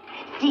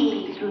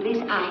 see through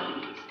these eyes.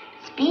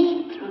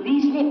 Speak through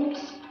these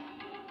lips.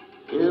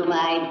 Do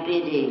my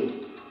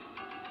bidding.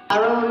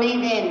 For only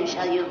then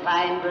shall you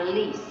find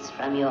release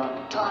from your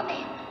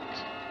torment.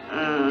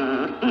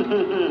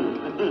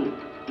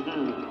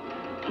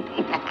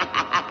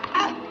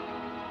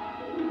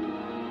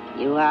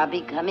 You are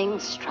becoming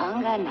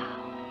stronger now.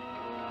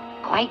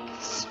 Quite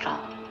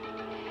strong.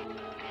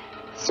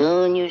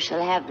 Soon you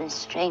shall have the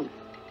strength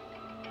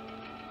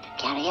to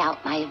carry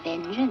out my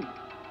vengeance.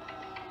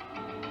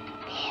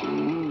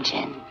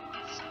 Vengeance.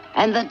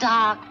 And the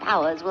dark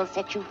powers will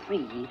set you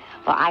free,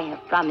 for I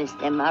have promised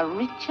them a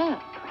richer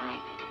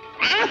prize.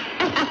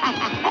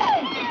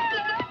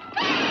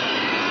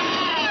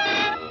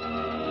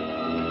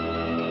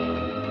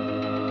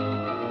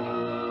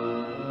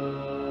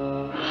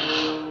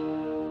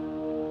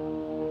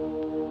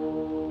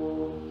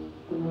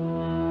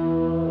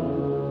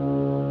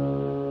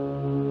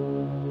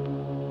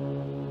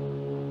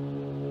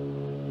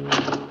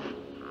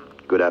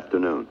 Good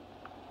afternoon.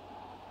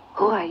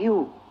 Who are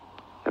you?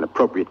 An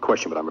appropriate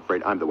question, but I'm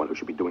afraid I'm the one who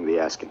should be doing the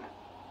asking.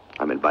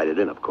 I'm invited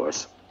in, of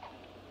course.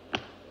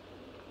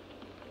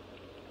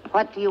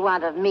 What do you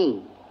want of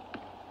me?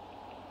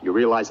 You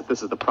realize that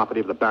this is the property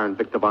of the Baron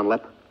Victor Von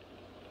Leppe?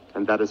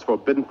 And that is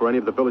forbidden for any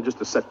of the villagers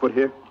to set foot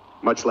here,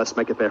 much less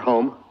make it their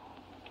home?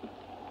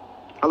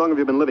 How long have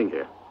you been living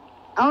here?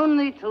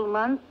 Only 2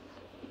 months.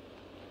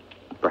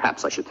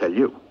 Perhaps I should tell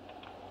you.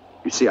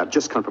 You see, I've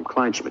just come from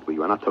Kleinschmidt, where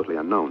you are not totally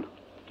unknown.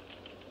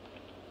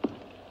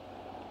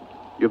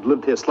 You've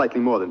lived here slightly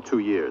more than 2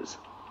 years.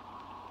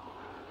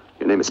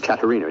 Your name is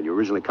Katerina, and you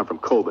originally come from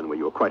Coldon, where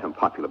you were quite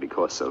unpopular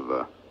because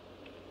of,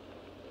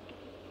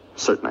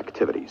 certain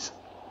activities.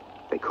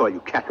 They call you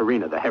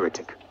Katerina the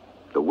heretic,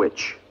 the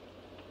witch.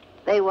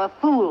 They were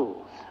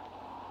fools.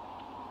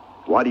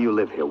 Why do you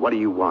live here? What do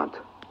you want?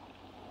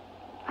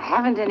 I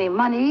haven't any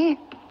money.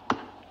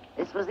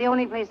 This was the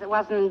only place that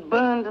wasn't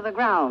burned to the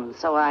ground,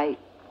 so I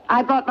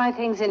brought my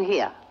things in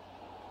here.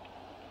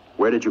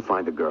 Where did you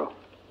find the girl?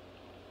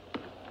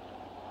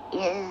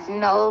 Is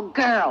no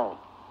girl.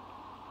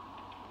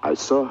 I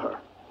saw her.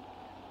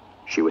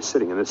 She was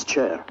sitting in this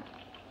chair.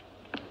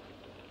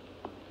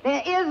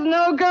 There is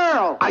no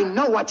girl. I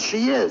know what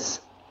she is.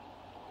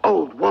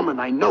 Old woman,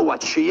 I know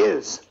what she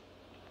is.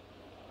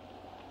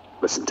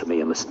 Listen to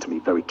me, and listen to me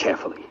very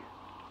carefully.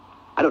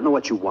 I don't know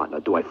what you want, nor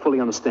do I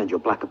fully understand your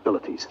black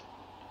abilities.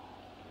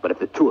 But if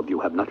the two of you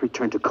have not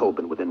returned to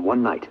Coldon within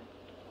 1 night,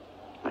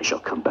 I shall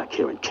come back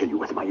here and kill you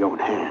with my own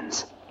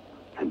hands,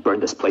 and burn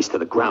this place to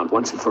the ground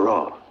once and for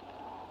all.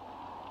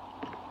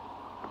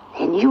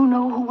 And you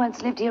know who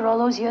once lived here all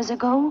those years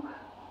ago?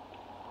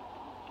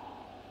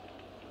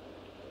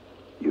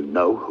 You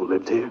know who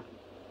lived here?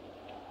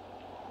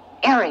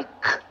 Eric.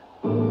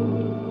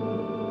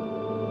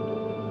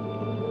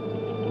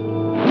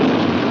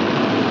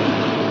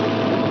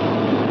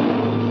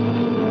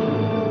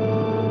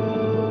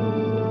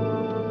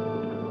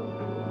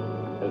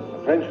 Has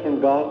the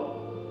Frenchman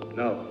gone?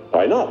 No.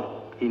 Why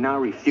not? He now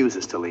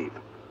refuses to leave.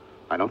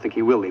 I don't think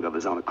he will leave of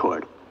his own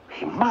accord.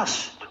 He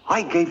must.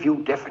 I gave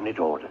you definite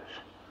orders.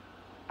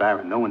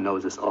 Baron, no one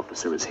knows this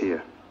officer is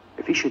here.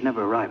 If he should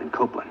never arrive in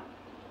Copeland.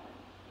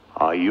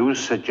 Are you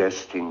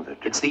suggesting that...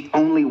 It's the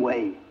only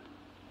way.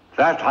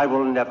 That I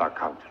will never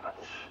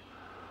countenance.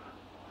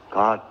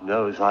 God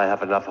knows I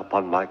have enough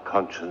upon my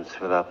conscience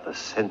without the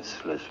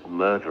senseless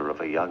murder of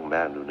a young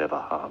man who never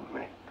harmed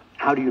me.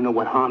 How do you know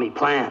what harm he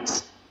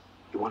plans?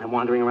 You want him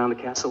wandering around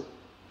the castle?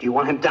 Do you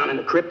want him down in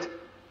the crypt?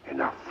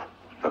 Enough.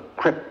 The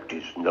crypt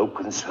is no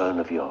concern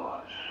of yours.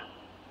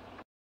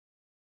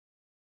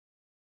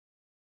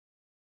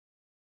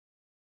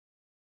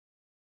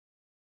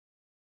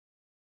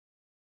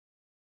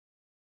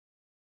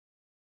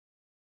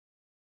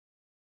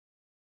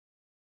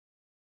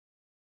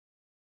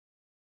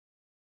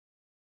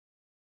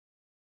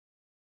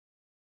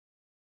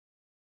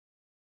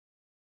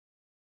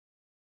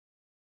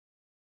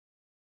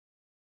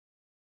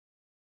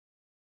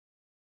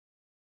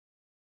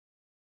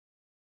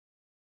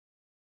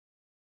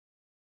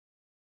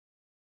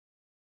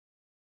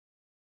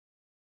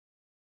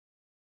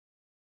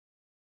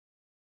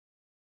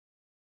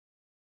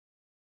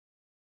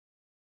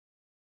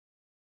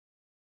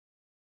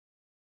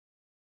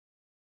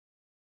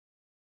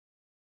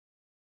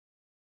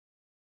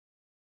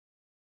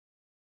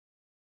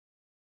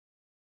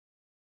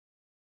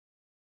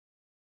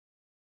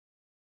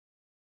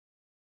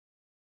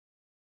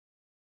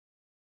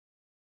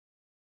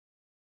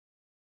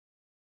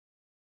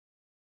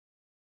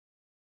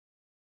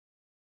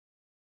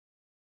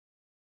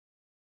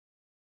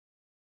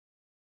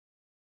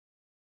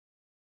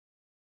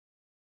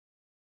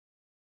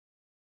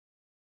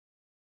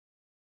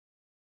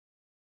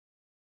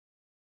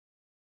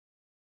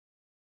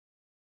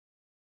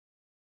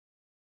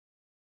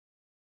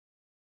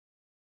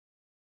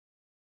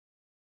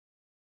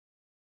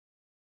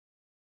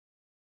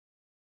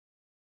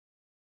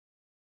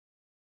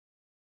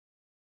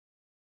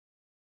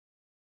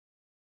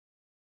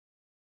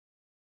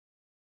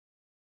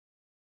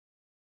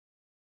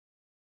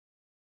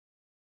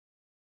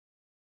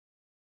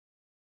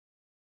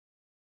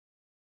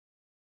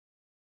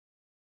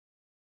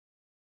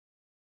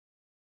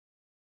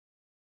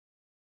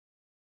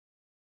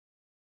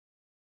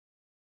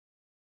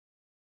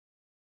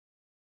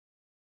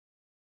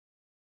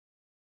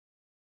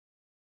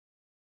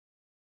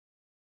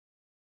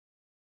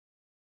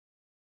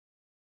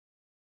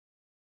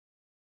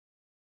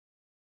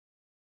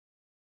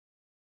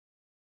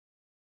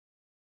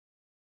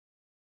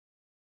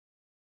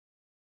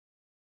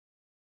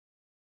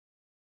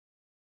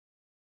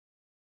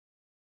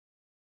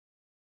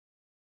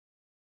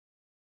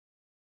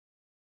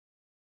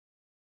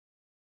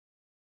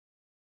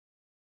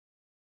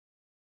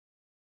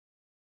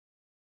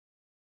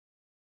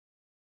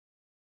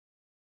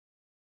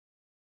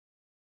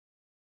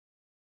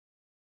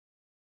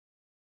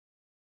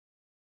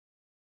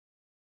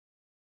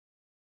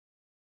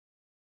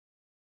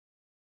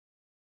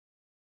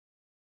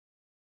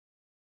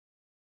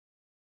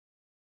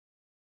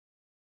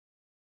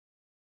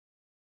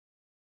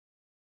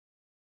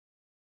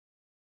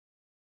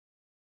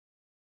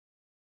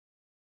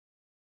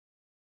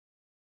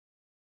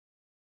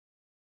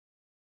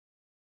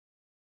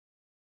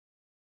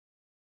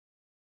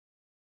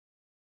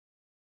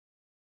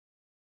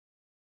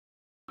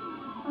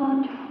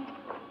 Andre.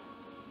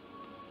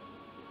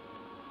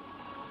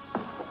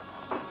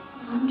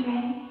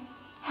 Andre,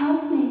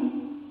 help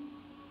me.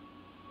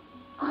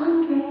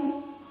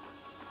 Andre.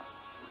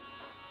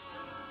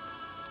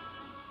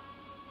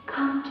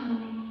 Come to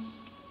me.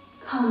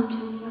 Come to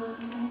me,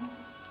 Andre.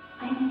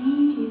 I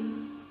need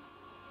you.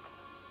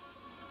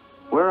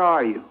 Where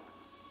are you?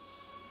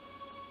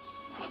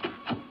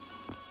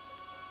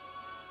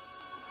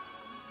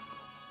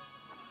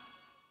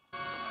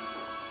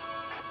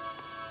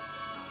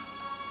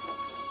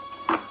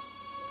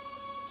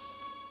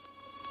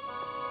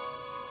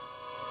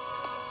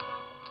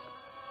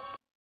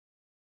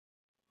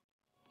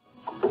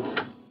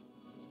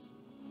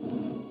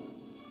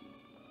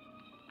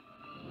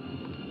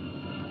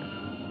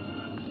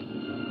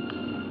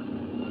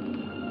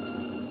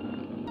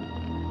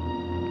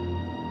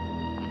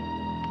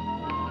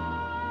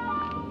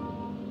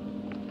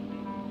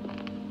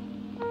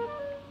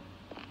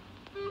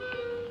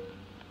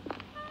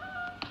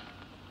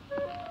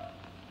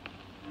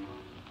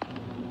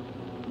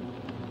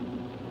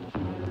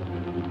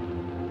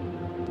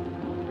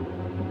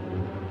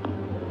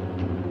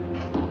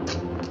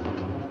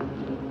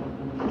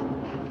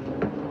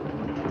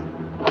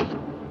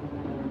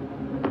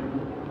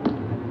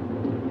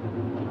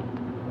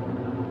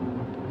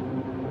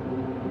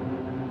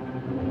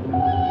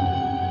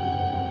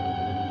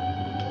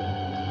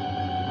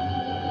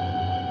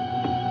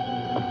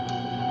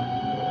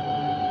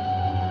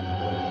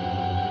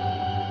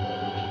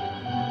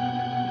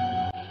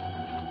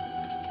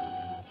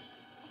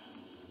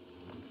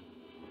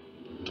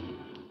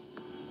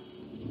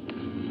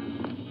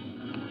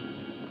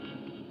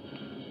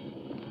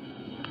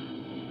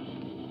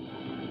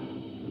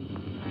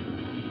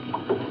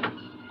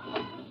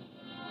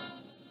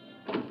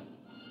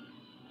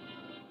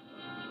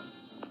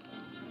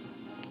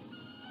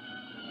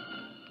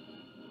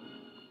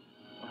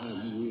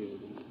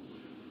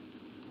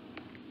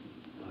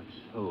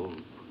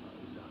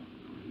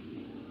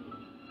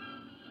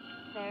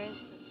 There is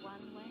but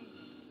one way.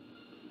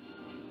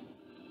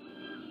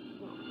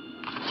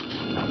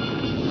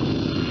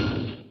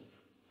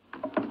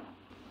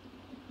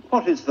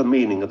 What is the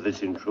meaning of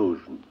this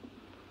intrusion?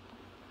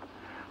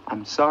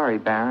 I'm sorry,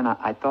 Baron.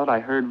 I thought I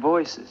heard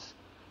voices.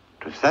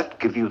 Does that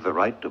give you the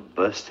right to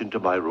burst into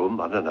my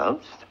room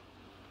unannounced?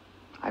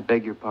 I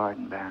beg your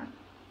pardon, Baron.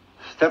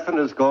 Stefan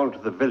has gone to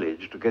the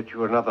village to get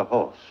you another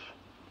horse.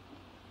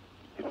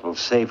 It will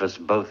save us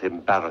both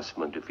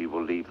embarrassment if he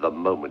will leave the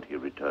moment he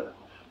returns.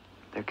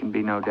 There can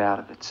be no doubt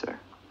of it, sir.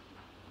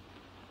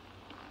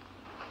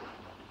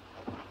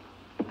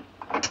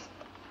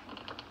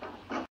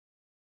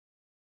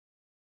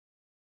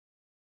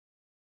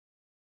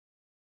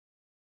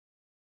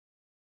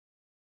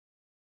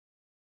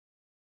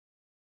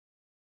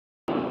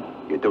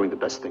 You're doing the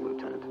best thing,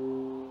 Lieutenant.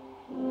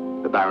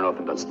 The Baron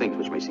often does things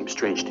which may seem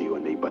strange to you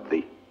and me, but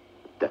the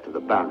death of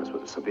the Baroness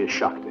was a severe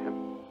shock to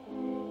him.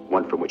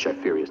 One from which I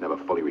fear he has never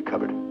fully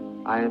recovered.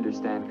 I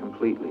understand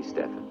completely,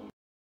 Stefan.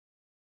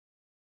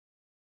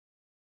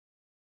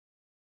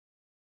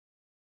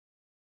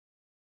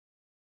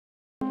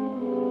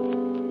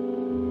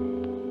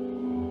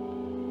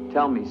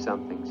 Tell me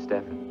something,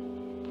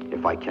 Stefan.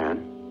 If I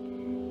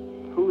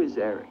can. Who is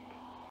Eric?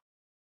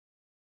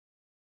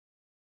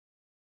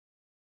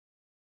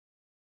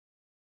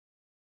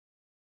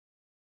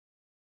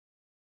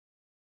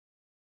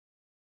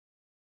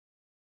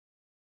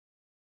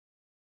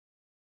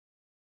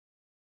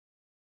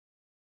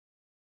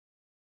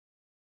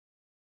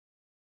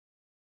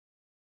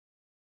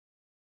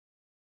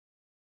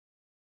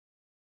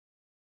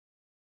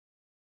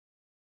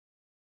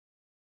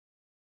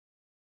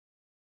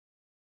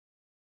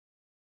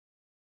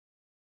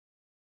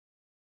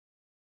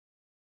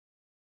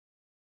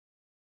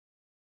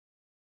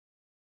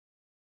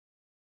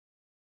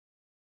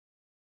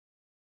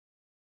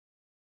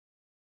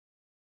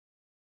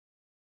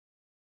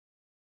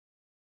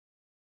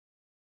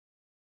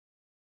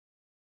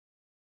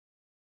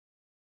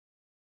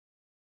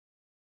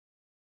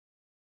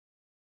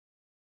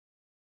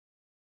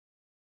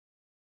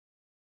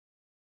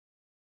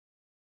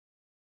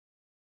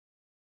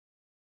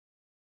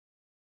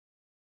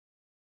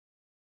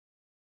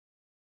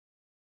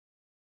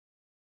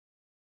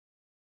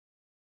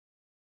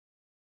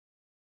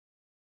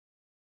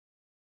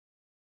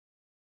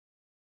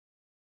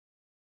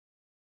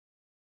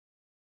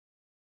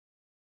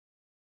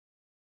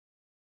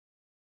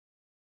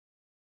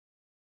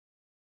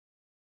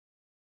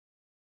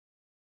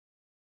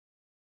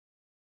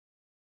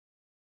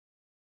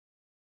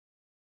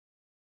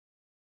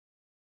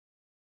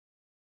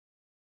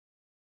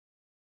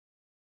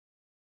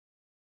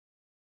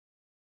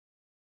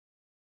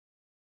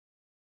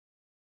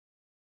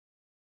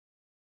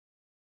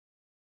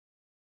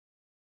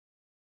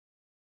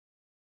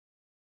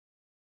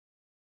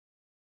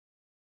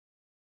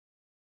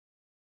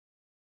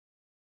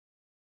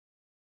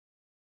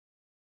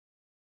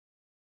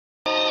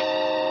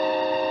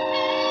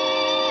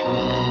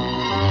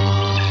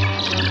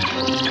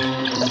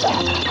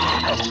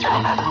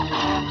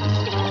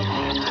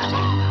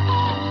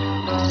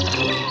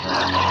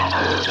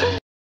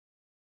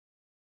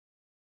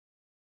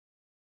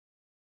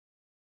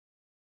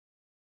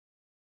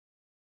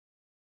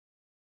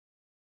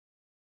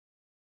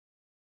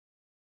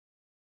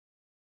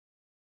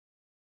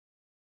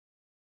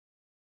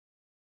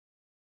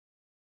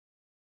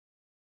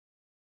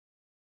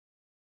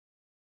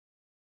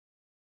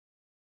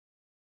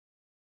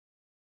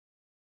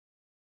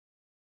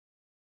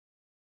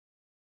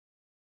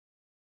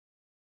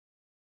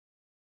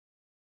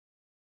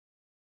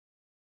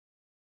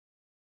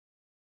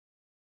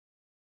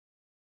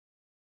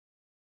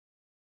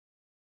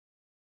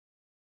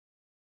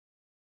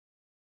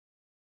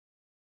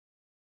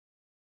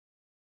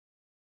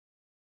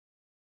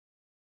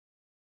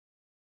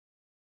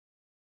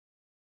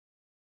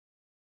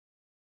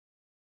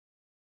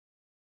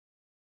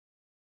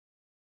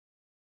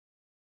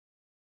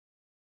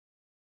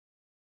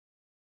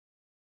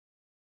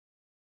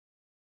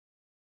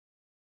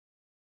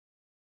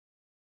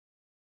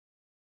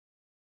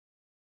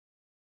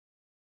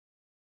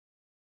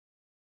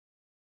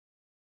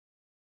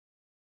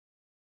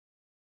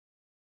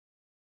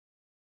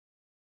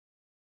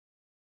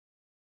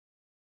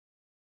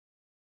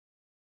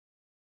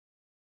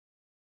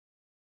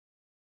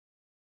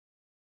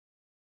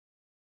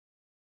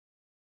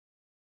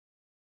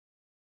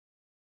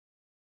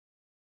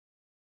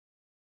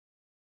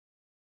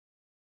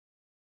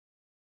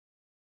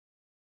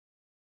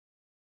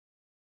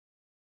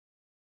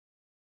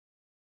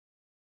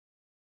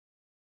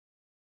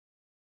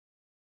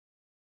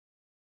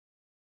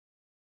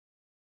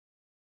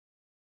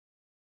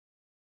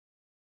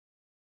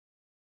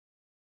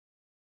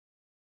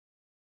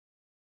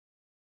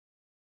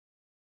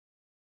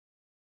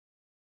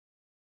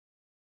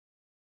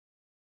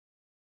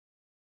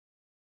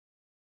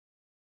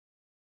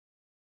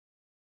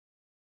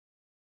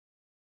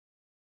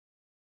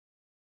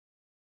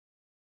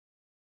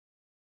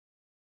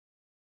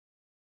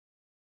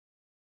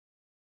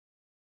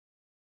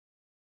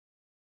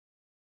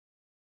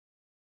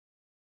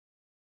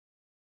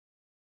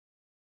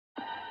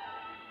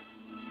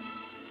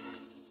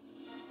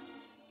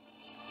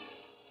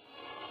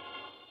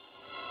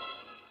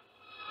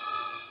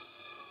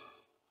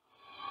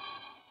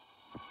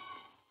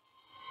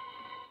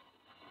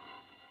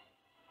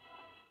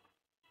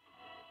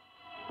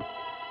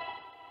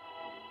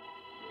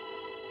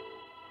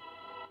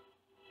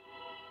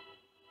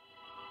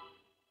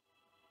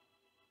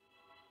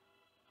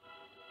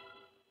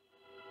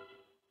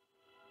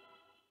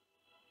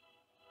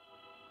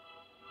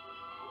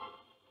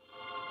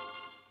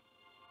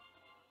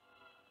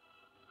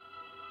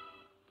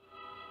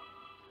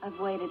 I've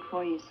waited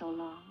for you so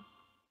long.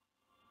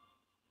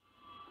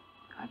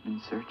 I've been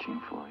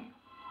searching for you,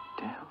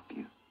 to help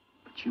you.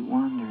 But you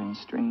wander in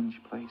strange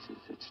places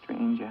at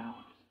strange hours.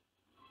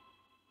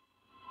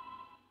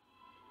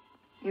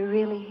 You're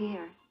really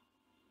here.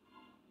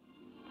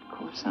 Of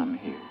course I'm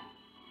here.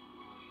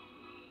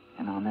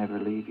 And I'll never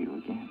leave you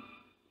again.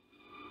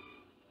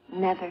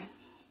 Never.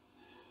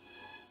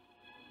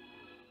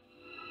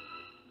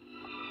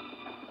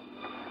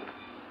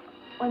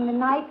 When the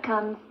night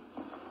comes,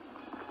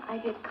 I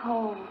get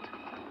cold.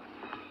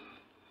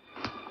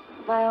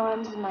 My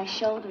arms and my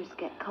shoulders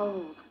get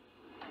cold.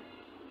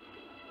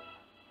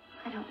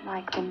 I don't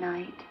like the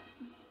night.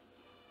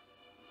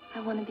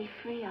 I want to be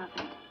free of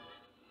it.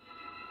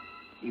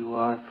 You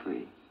are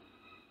free.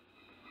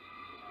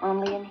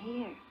 Only in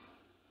here,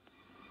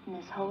 in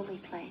this holy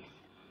place.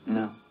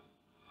 No.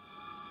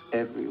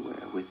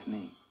 Everywhere with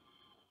me.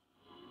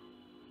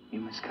 You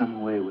must come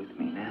away with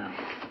me now.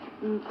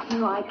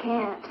 No, I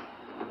can't.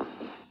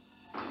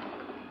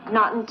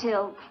 Not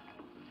until...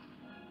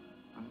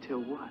 Until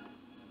what?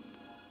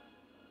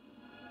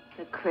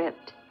 The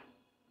crypt.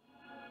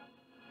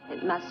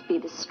 It must be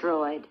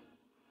destroyed.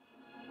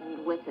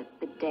 And with it,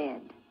 the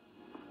dead.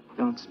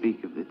 Don't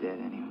speak of the dead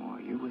anymore.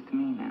 You're with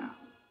me now.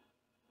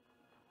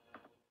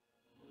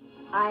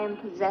 I am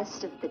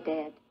possessed of the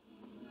dead.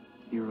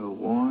 You're a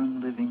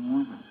warm, living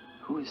woman.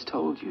 Who has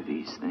told you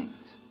these things?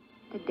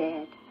 The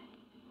dead.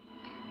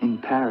 In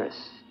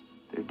Paris,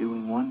 they're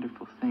doing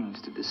wonderful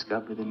things to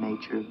discover the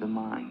nature of the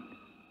mind.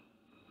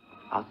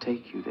 I'll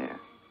take you there.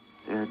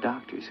 There are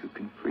doctors who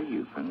can free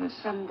you from this.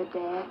 From the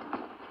dead?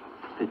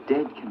 The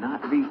dead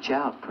cannot reach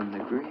out from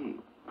the grave.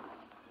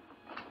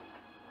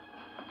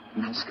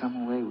 You must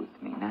come away with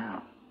me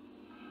now.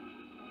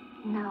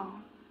 No.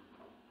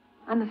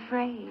 I'm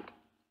afraid.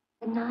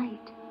 The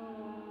night.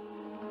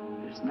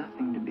 There's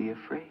nothing to be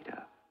afraid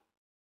of.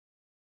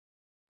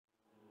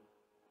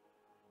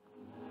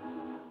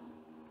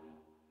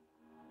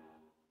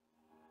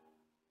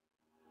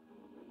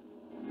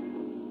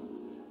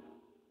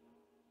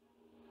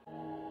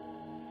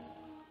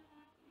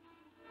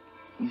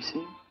 You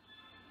see?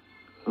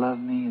 Love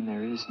me and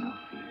there is no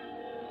fear.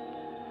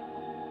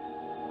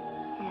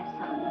 Yes,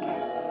 Andre.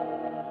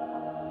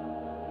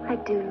 I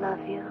do love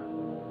you.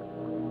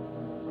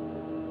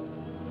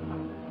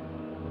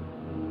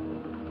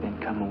 Then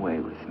come away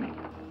with me.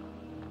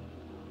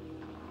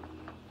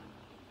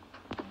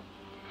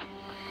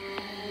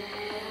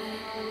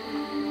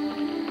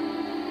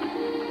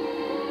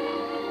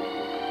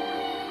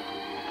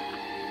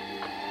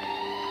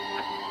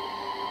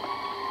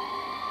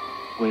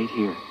 wait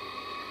here.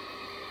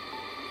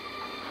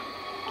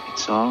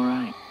 It's all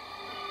right.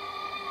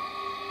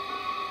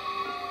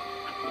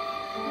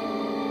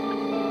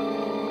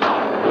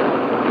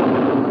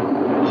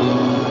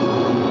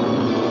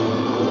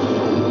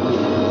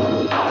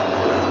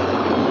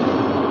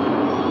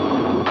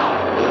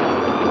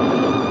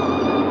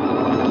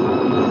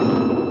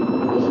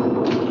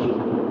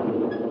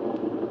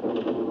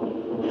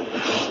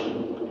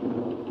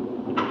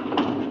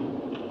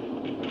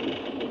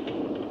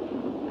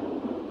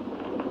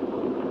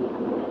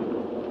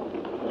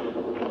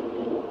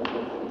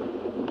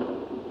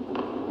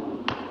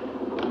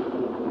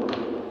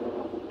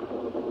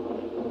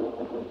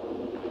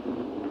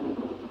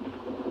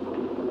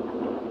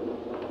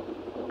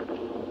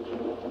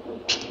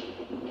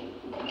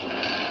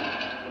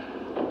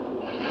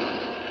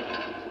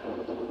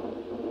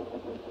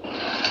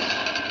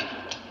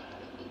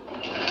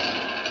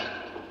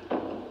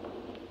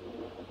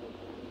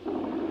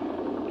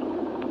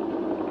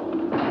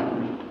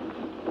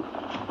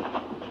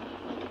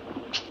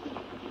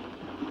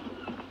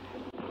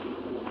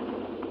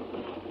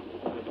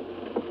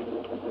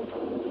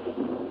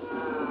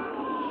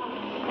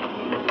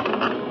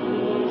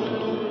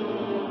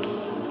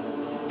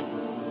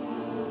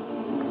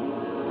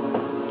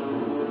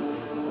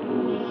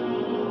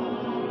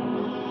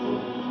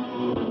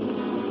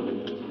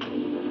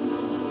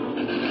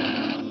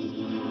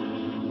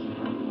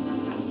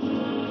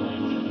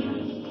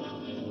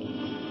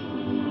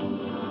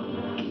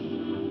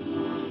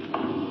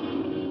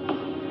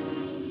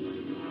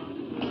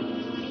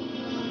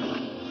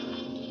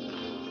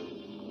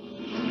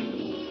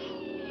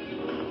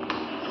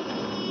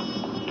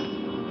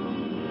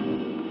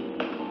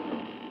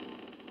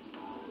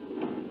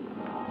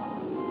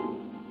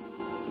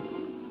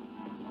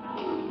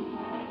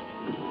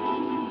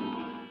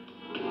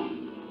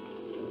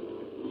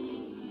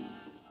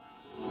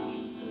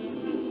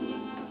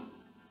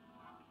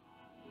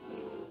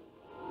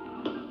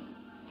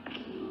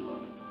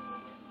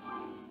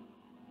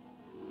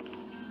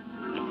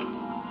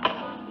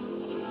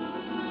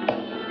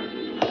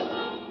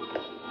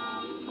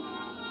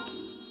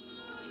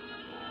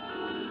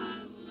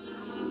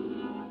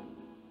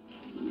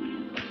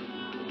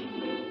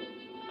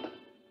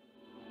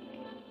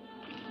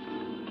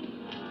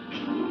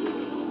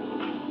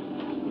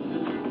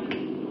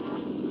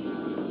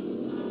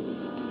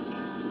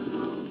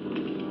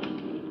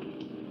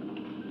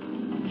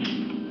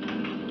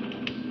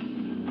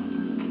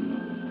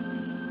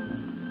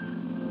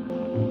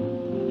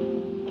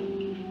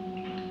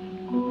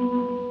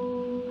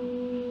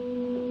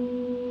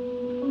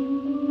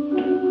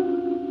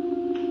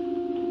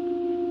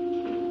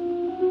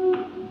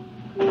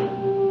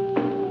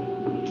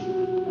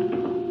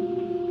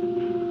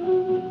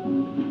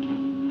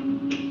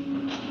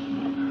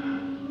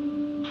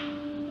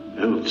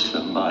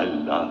 My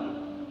love,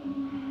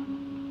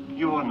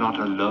 you are not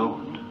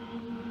alone.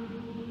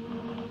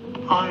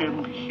 I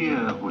am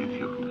here with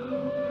you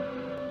now.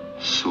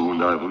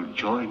 Soon I will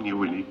join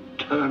you in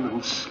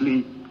eternal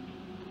sleep.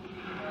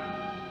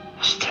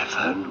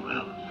 Stefan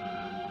will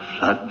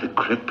flood the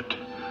crypt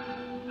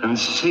and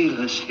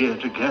seal us here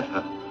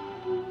together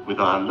with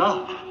our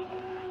love.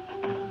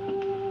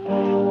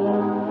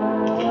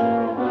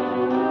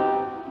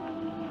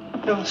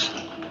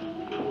 Elsa.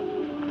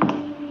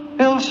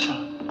 Elsa.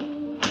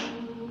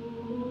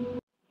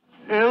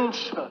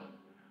 Elsa,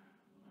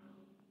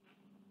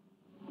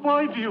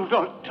 why do you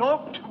not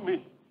talk to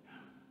me?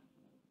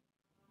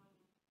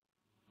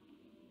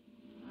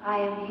 I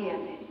am here,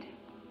 Victor.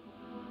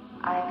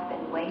 I've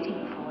been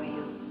waiting for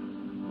you.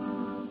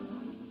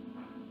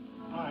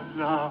 My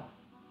love,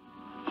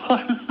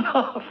 my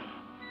love.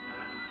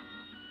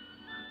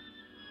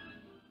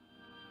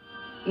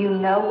 You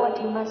know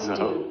what you must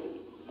do.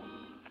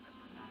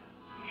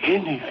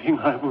 Anything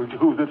I will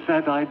do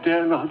that I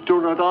dare not.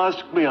 Do not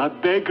ask me, I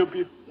beg of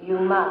you. You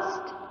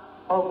must,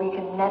 or we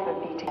can never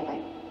be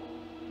together.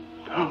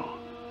 No,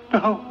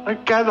 no, I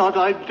cannot,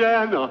 I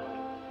dare not.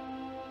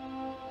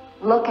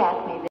 Look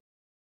at me.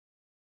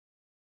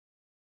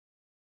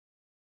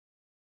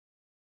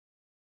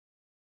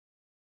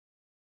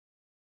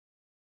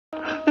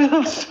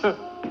 Elsa,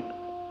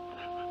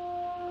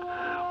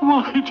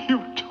 why do you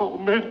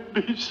torment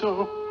me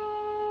so?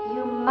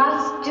 You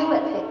must do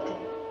it, Victor.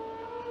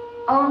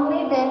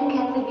 Only then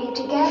can we be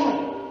together.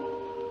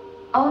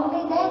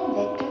 Only then,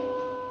 Victor.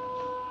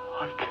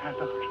 I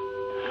cannot.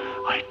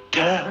 I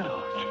dare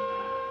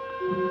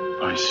not.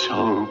 My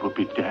soul will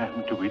be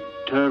damned to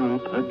eternal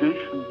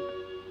perdition.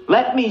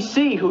 Let me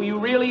see who you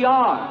really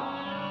are.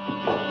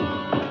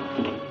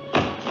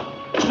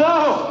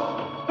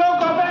 No! Don't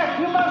go back!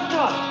 You must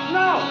not!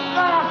 No!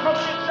 No!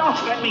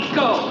 Let me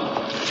go!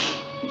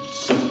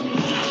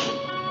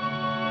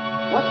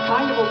 What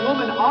kind of a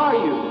woman are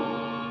you?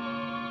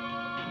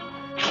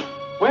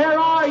 Where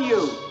are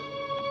you?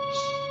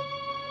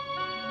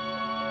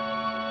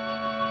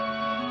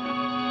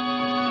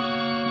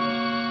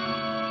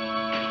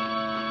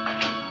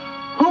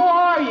 Who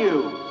are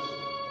you?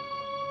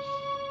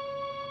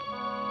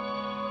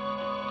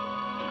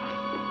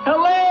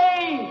 Helene!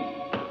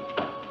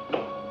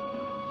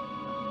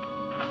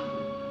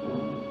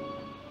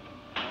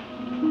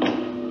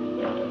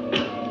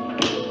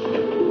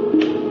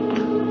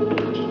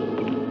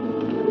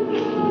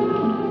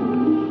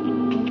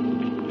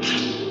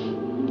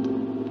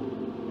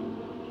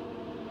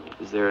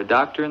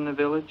 doctor in the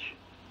village?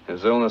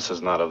 His illness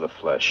is not of the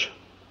flesh.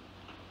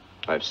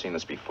 I've seen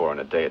this before. In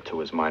a day or two,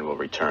 his mind will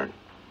return.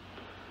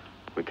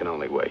 We can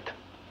only wait.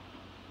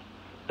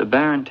 The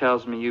Baron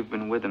tells me you've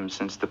been with him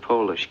since the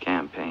Polish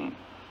campaign.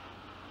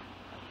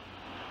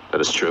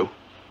 That is true.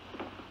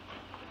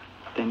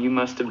 Then you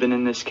must have been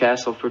in this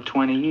castle for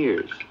 20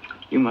 years.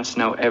 You must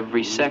know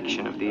every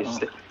section of the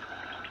estate.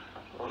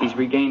 He's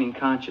regaining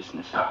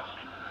consciousness.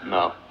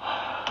 No.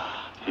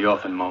 He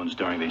often moans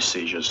during these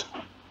seizures.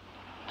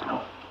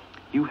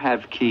 You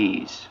have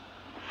keys.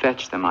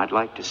 Fetch them. I'd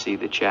like to see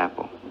the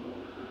chapel.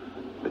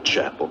 The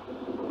chapel?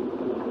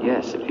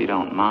 Yes, if you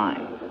don't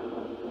mind.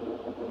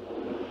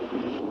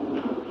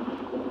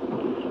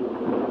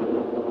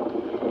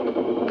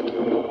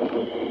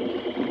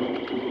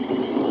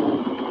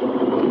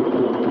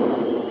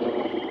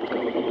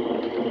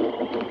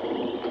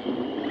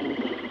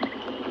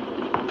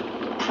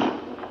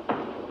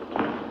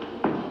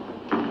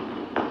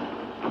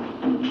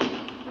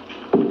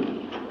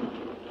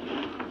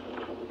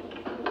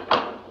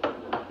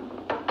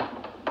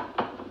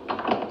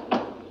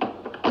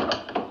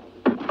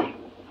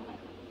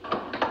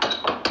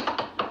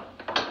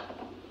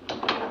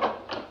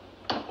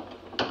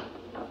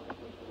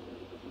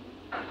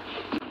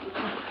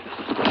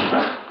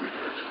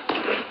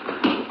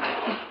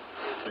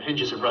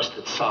 Hinges are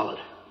rusted solid.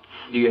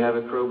 Do you have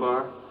a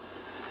crowbar?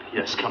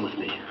 Yes, come with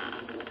me.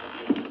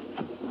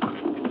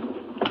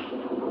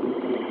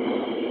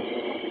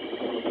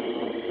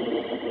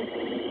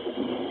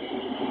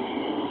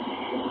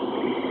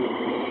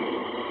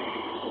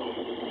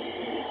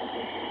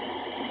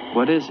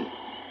 What is it?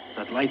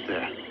 That light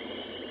there.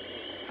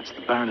 That's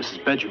the Baroness's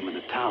bedroom in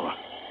the tower.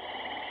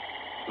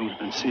 The room's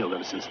been sealed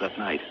ever since that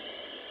night.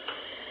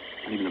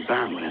 Not even the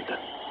Baron would enter.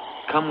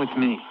 Come with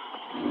me.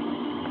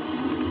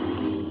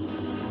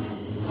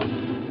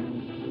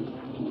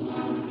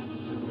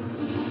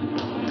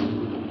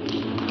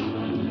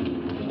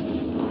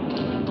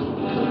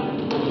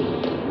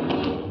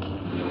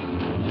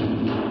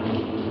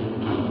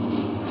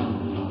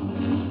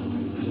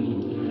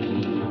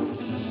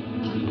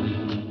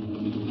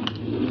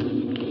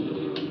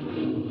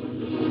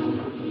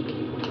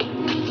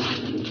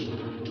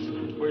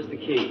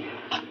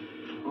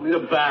 Only the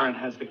Baron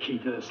has the key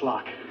to this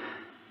lock.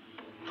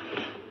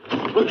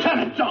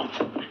 Lieutenant, don't!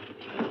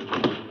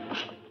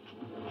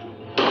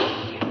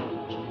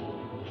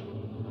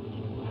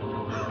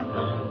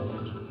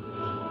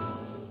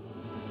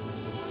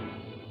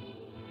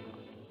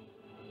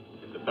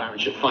 If the Baron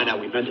should find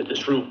out we've entered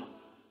this room.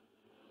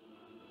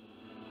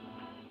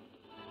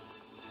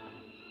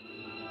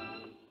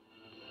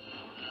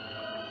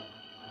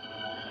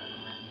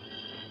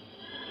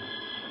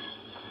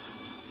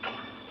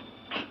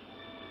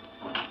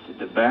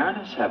 The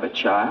Baroness have a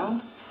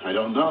child? I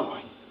don't know.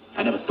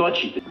 I never thought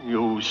she did.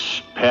 You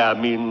spare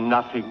me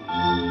nothing.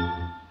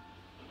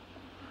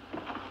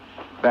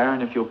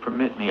 Baron, if you'll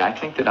permit me, I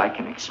think that I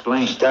can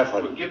explain.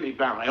 Stefan. Forgive me,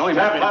 Baron. I only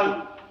have...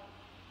 Stefan!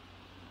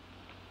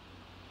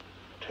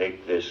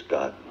 Take this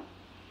gun.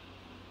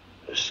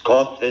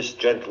 Escort this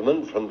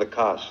gentleman from the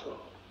castle.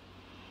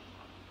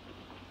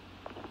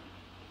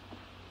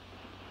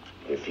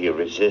 If he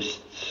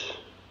resists,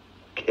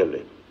 kill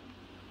him.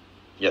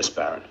 Yes,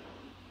 Baron.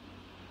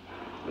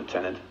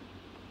 Lieutenant.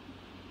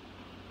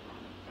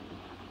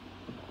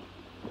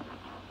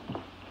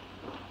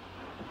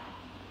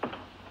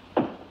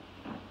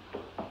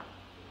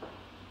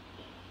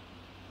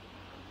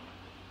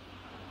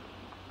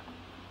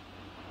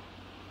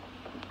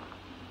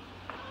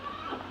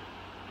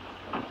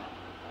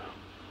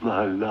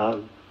 My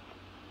love.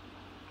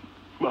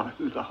 My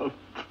love.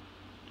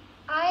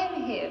 I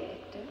am here,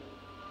 Victor.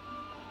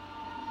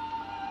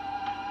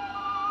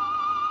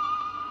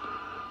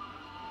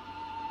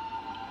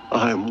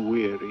 I'm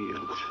weary,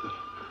 Elsa.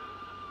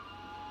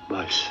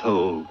 My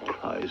soul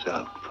cries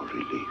out for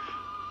relief.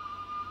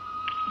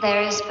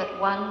 There is but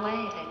one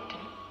way, Victor.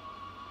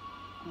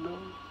 No,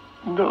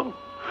 no.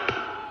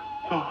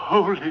 The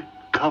holy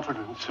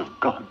covenants of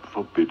God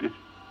forbid it.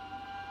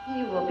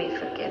 You will be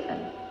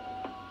forgiven.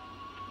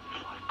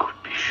 If I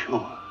could be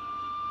sure.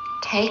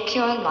 Take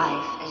your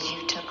life as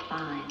you took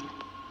mine.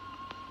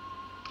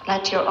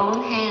 Let your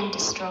own hand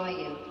destroy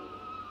you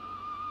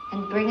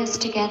and bring us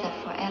together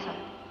forever.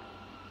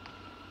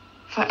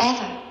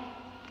 Forever.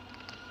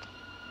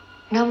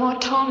 No more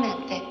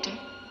torment, Victor.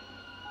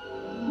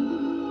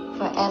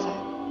 Forever.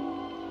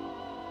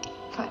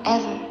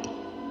 Forever.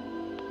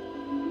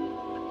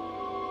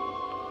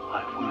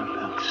 I will,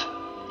 Elsa.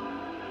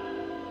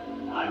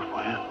 I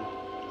will.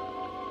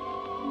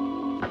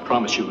 I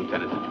promise you,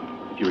 Lieutenant,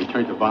 if you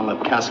return to Von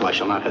Leppe Castle, I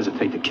shall not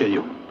hesitate to kill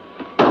you.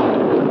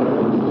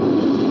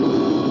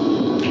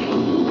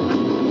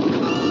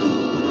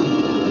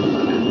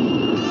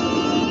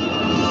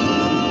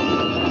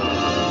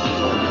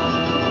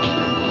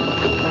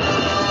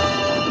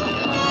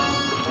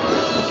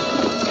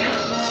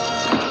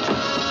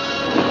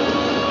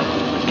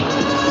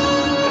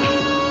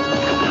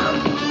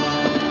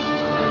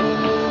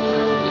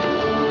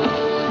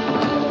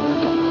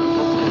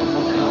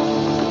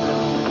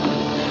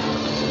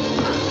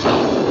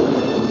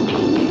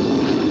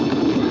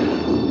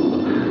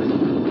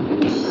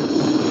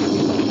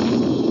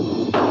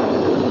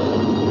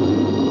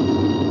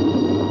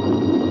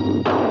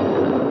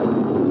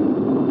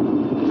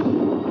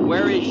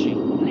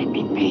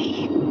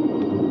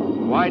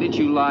 did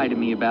you lie to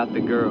me about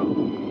the girl?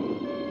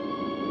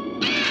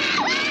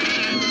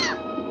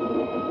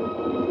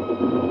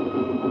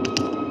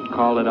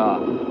 Call it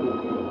off.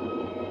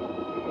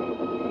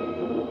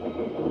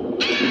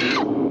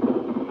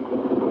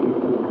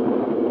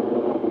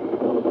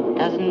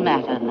 Doesn't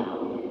matter now.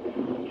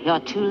 You're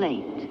too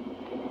late.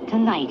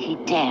 Tonight he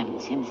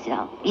damns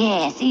himself.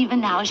 Yes, even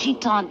now she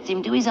taunts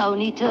him to his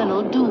own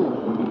eternal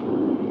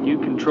doom. You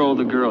control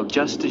the girl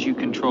just as you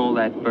control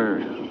that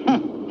bird.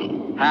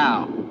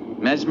 How?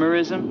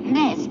 Mesmerism?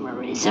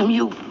 Mesmerism,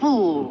 you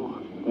fool.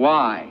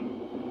 Why?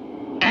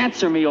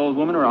 Answer me, old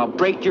woman, or I'll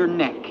break your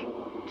neck.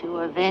 To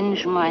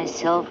avenge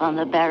myself on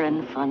the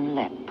Baron Von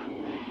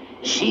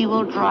Leppe. She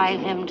will drive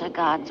him to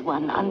God's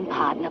one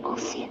unpardonable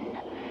sin.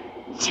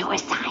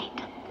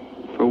 Suicide.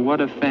 For what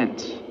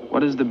offense?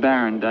 What has the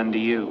Baron done to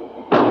you?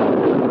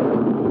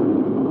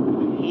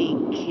 He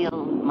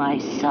killed my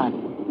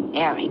son,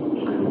 Eric.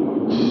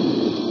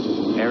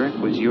 Eric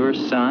was your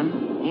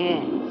son?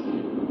 Yes.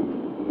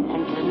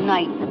 And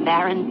tonight the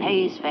Baron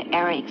pays for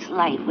Eric's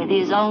life with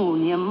his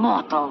own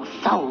immortal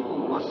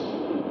soul.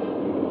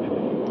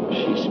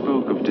 She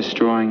spoke of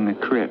destroying the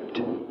crypt.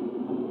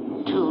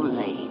 Too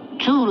late.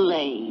 Too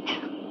late.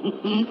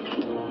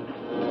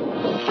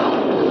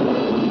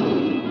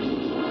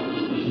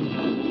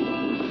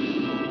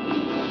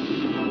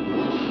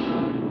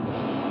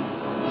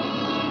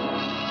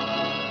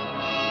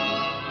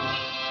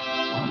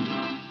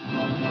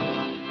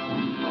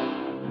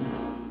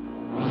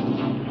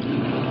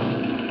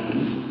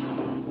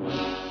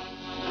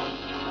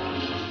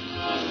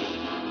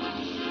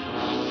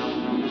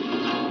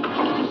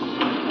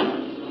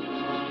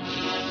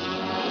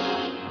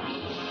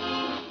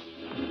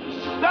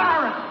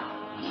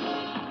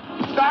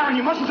 Baron,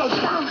 you mustn't go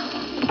down.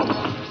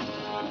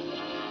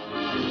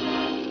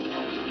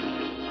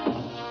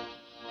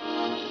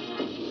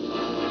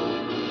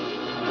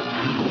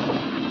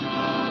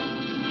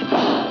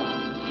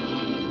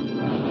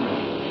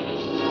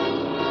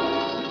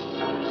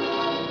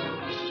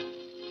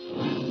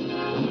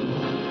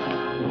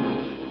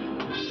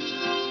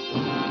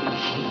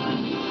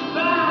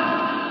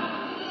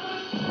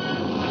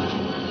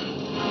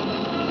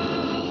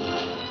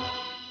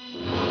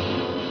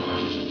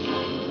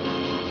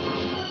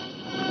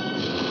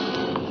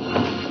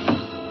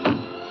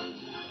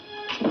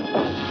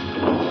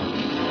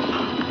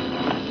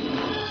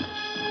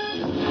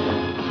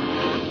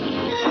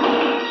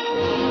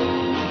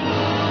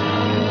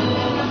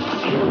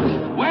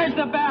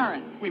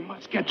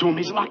 Get to him.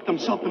 He's locked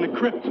himself in the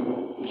crypt.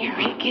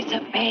 Eric is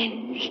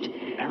avenged.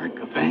 Eric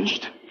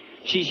avenged?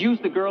 She's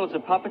used the girl as a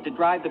puppet to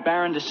drive the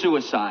Baron to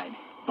suicide.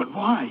 But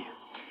why?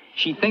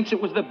 She thinks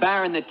it was the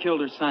Baron that killed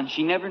her son.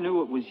 She never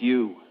knew it was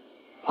you.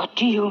 What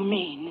do you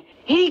mean?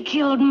 He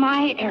killed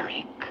my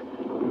Eric.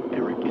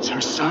 Eric is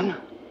her son?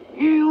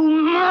 You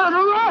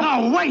murderer!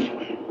 No, wait!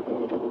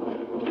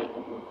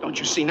 Don't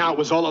you see now it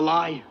was all a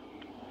lie?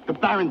 The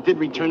Baron did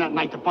return that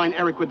night to find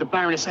Eric with the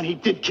Baroness, and he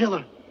did kill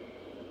her.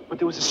 But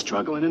there was a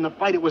struggle, and in the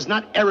fight, it was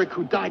not Eric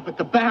who died, but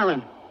the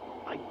Baron.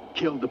 I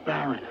killed the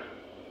Baron.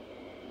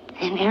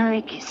 Then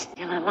Eric is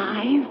still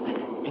alive?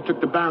 He took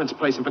the Baron's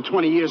place, and for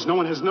 20 years, no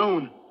one has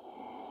known.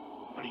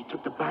 But he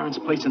took the Baron's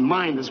place in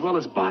mind as well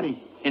as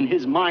body. In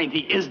his mind, he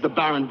is the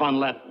Baron Von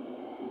Leppe.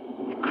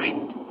 The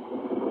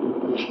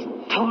crypt. She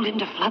told him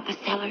to flood the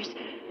cellars.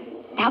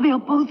 Now they'll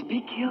both be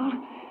killed.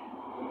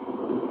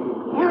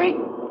 Eric.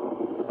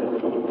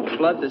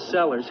 Flood the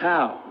cellars?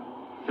 How?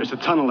 There's a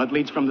tunnel that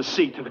leads from the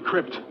sea to the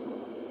crypt.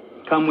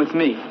 Come with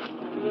me.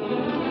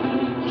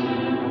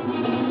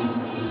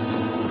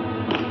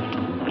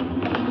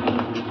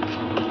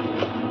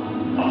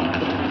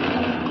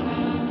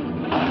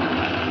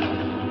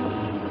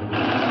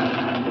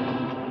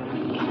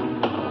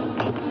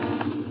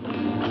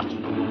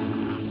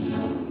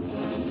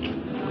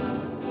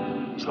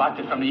 He's locked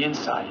it from the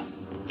inside.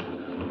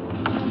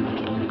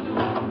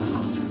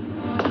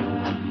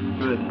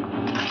 Good.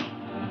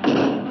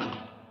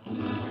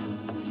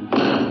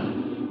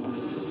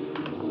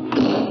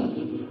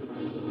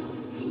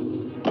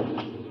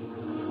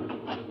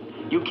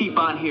 You keep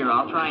on here.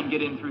 I'll try and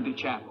get in through the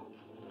chapel.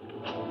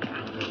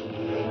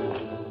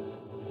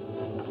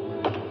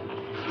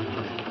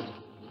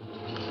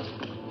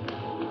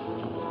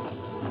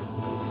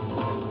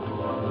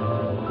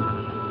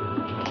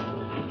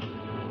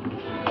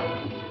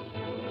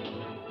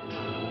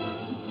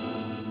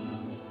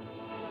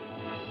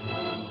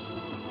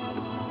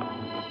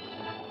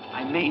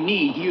 I may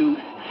need you.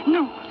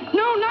 No,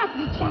 not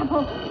the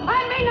chapel.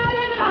 I may not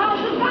enter the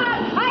house of God.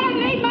 I have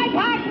made my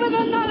pact with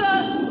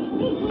another.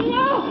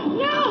 No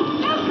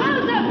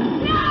closer!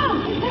 No!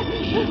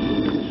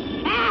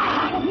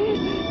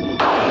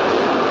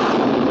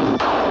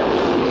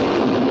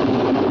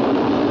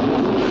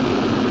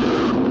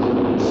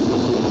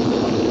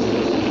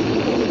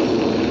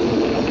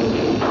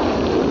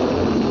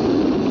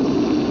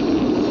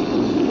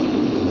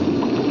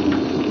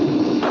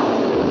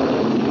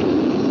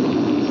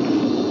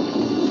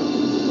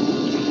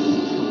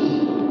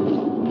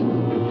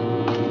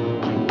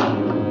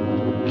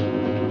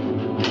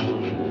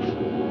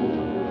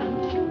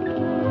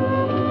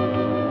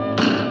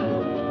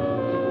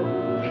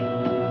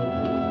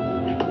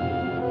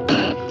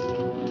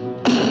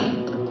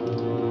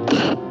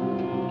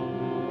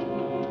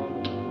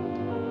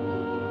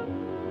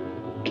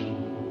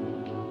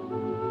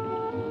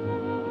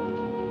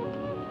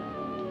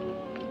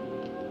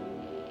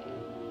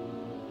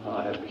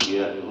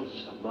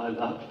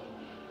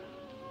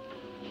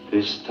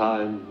 this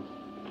time,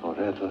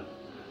 forever.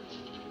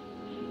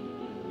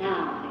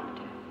 Now,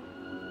 Victor.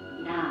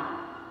 Now.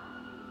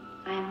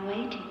 I am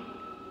waiting.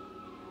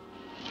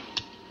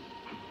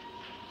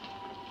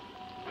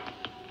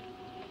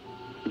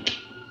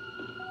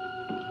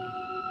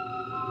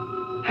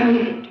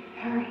 Hurry, Victor,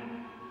 hurry.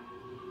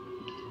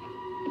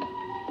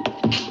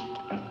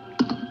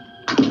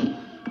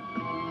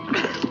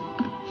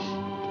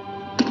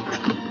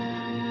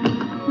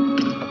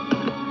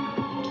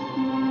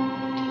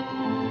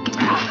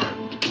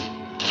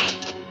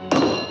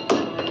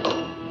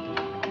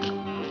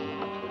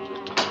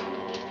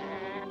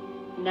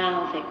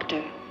 Now,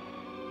 Victor,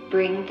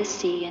 bring the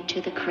sea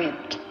into the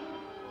crypt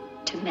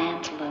to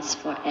mantle us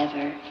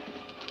forever.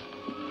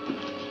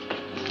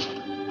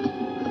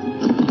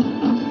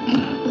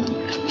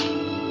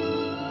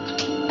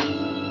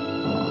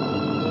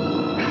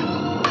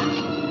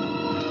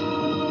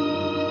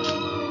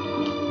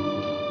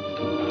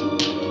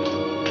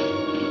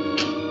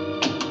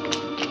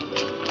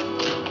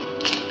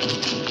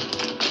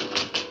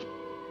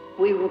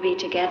 We will be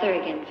together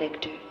again,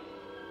 Victor.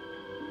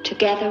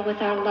 Together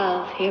with our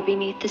love here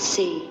beneath the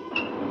sea.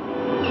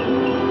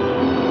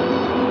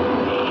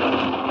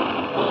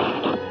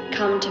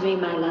 Come to me,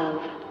 my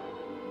love.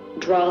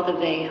 Draw the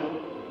veil.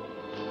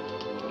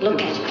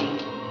 Look at me.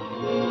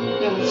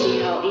 And see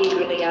how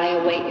eagerly I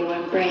await your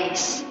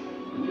embrace.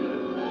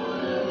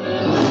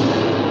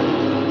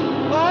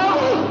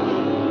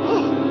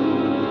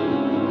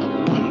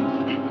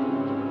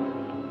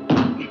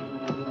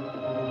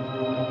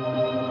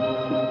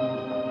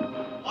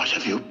 What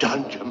have you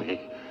done to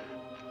me?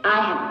 I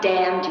have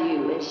damned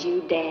you as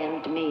you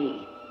damned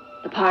me.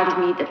 The part of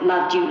me that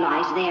loved you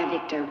lies there,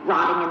 Victor,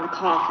 rotting in the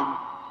coffin.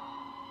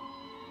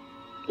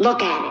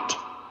 Look at it.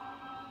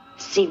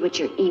 See what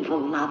your evil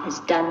love has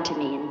done to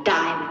me and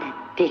die with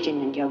that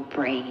vision in your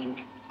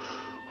brain.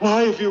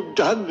 Why have you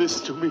done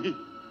this to me?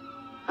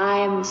 I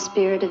am the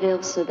spirit of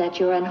Ilsa that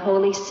your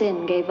unholy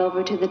sin gave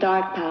over to the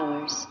dark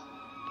powers.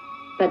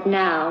 But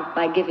now,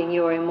 by giving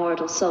your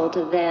immortal soul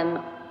to them,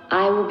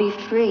 I will be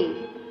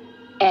free.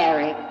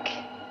 Eric.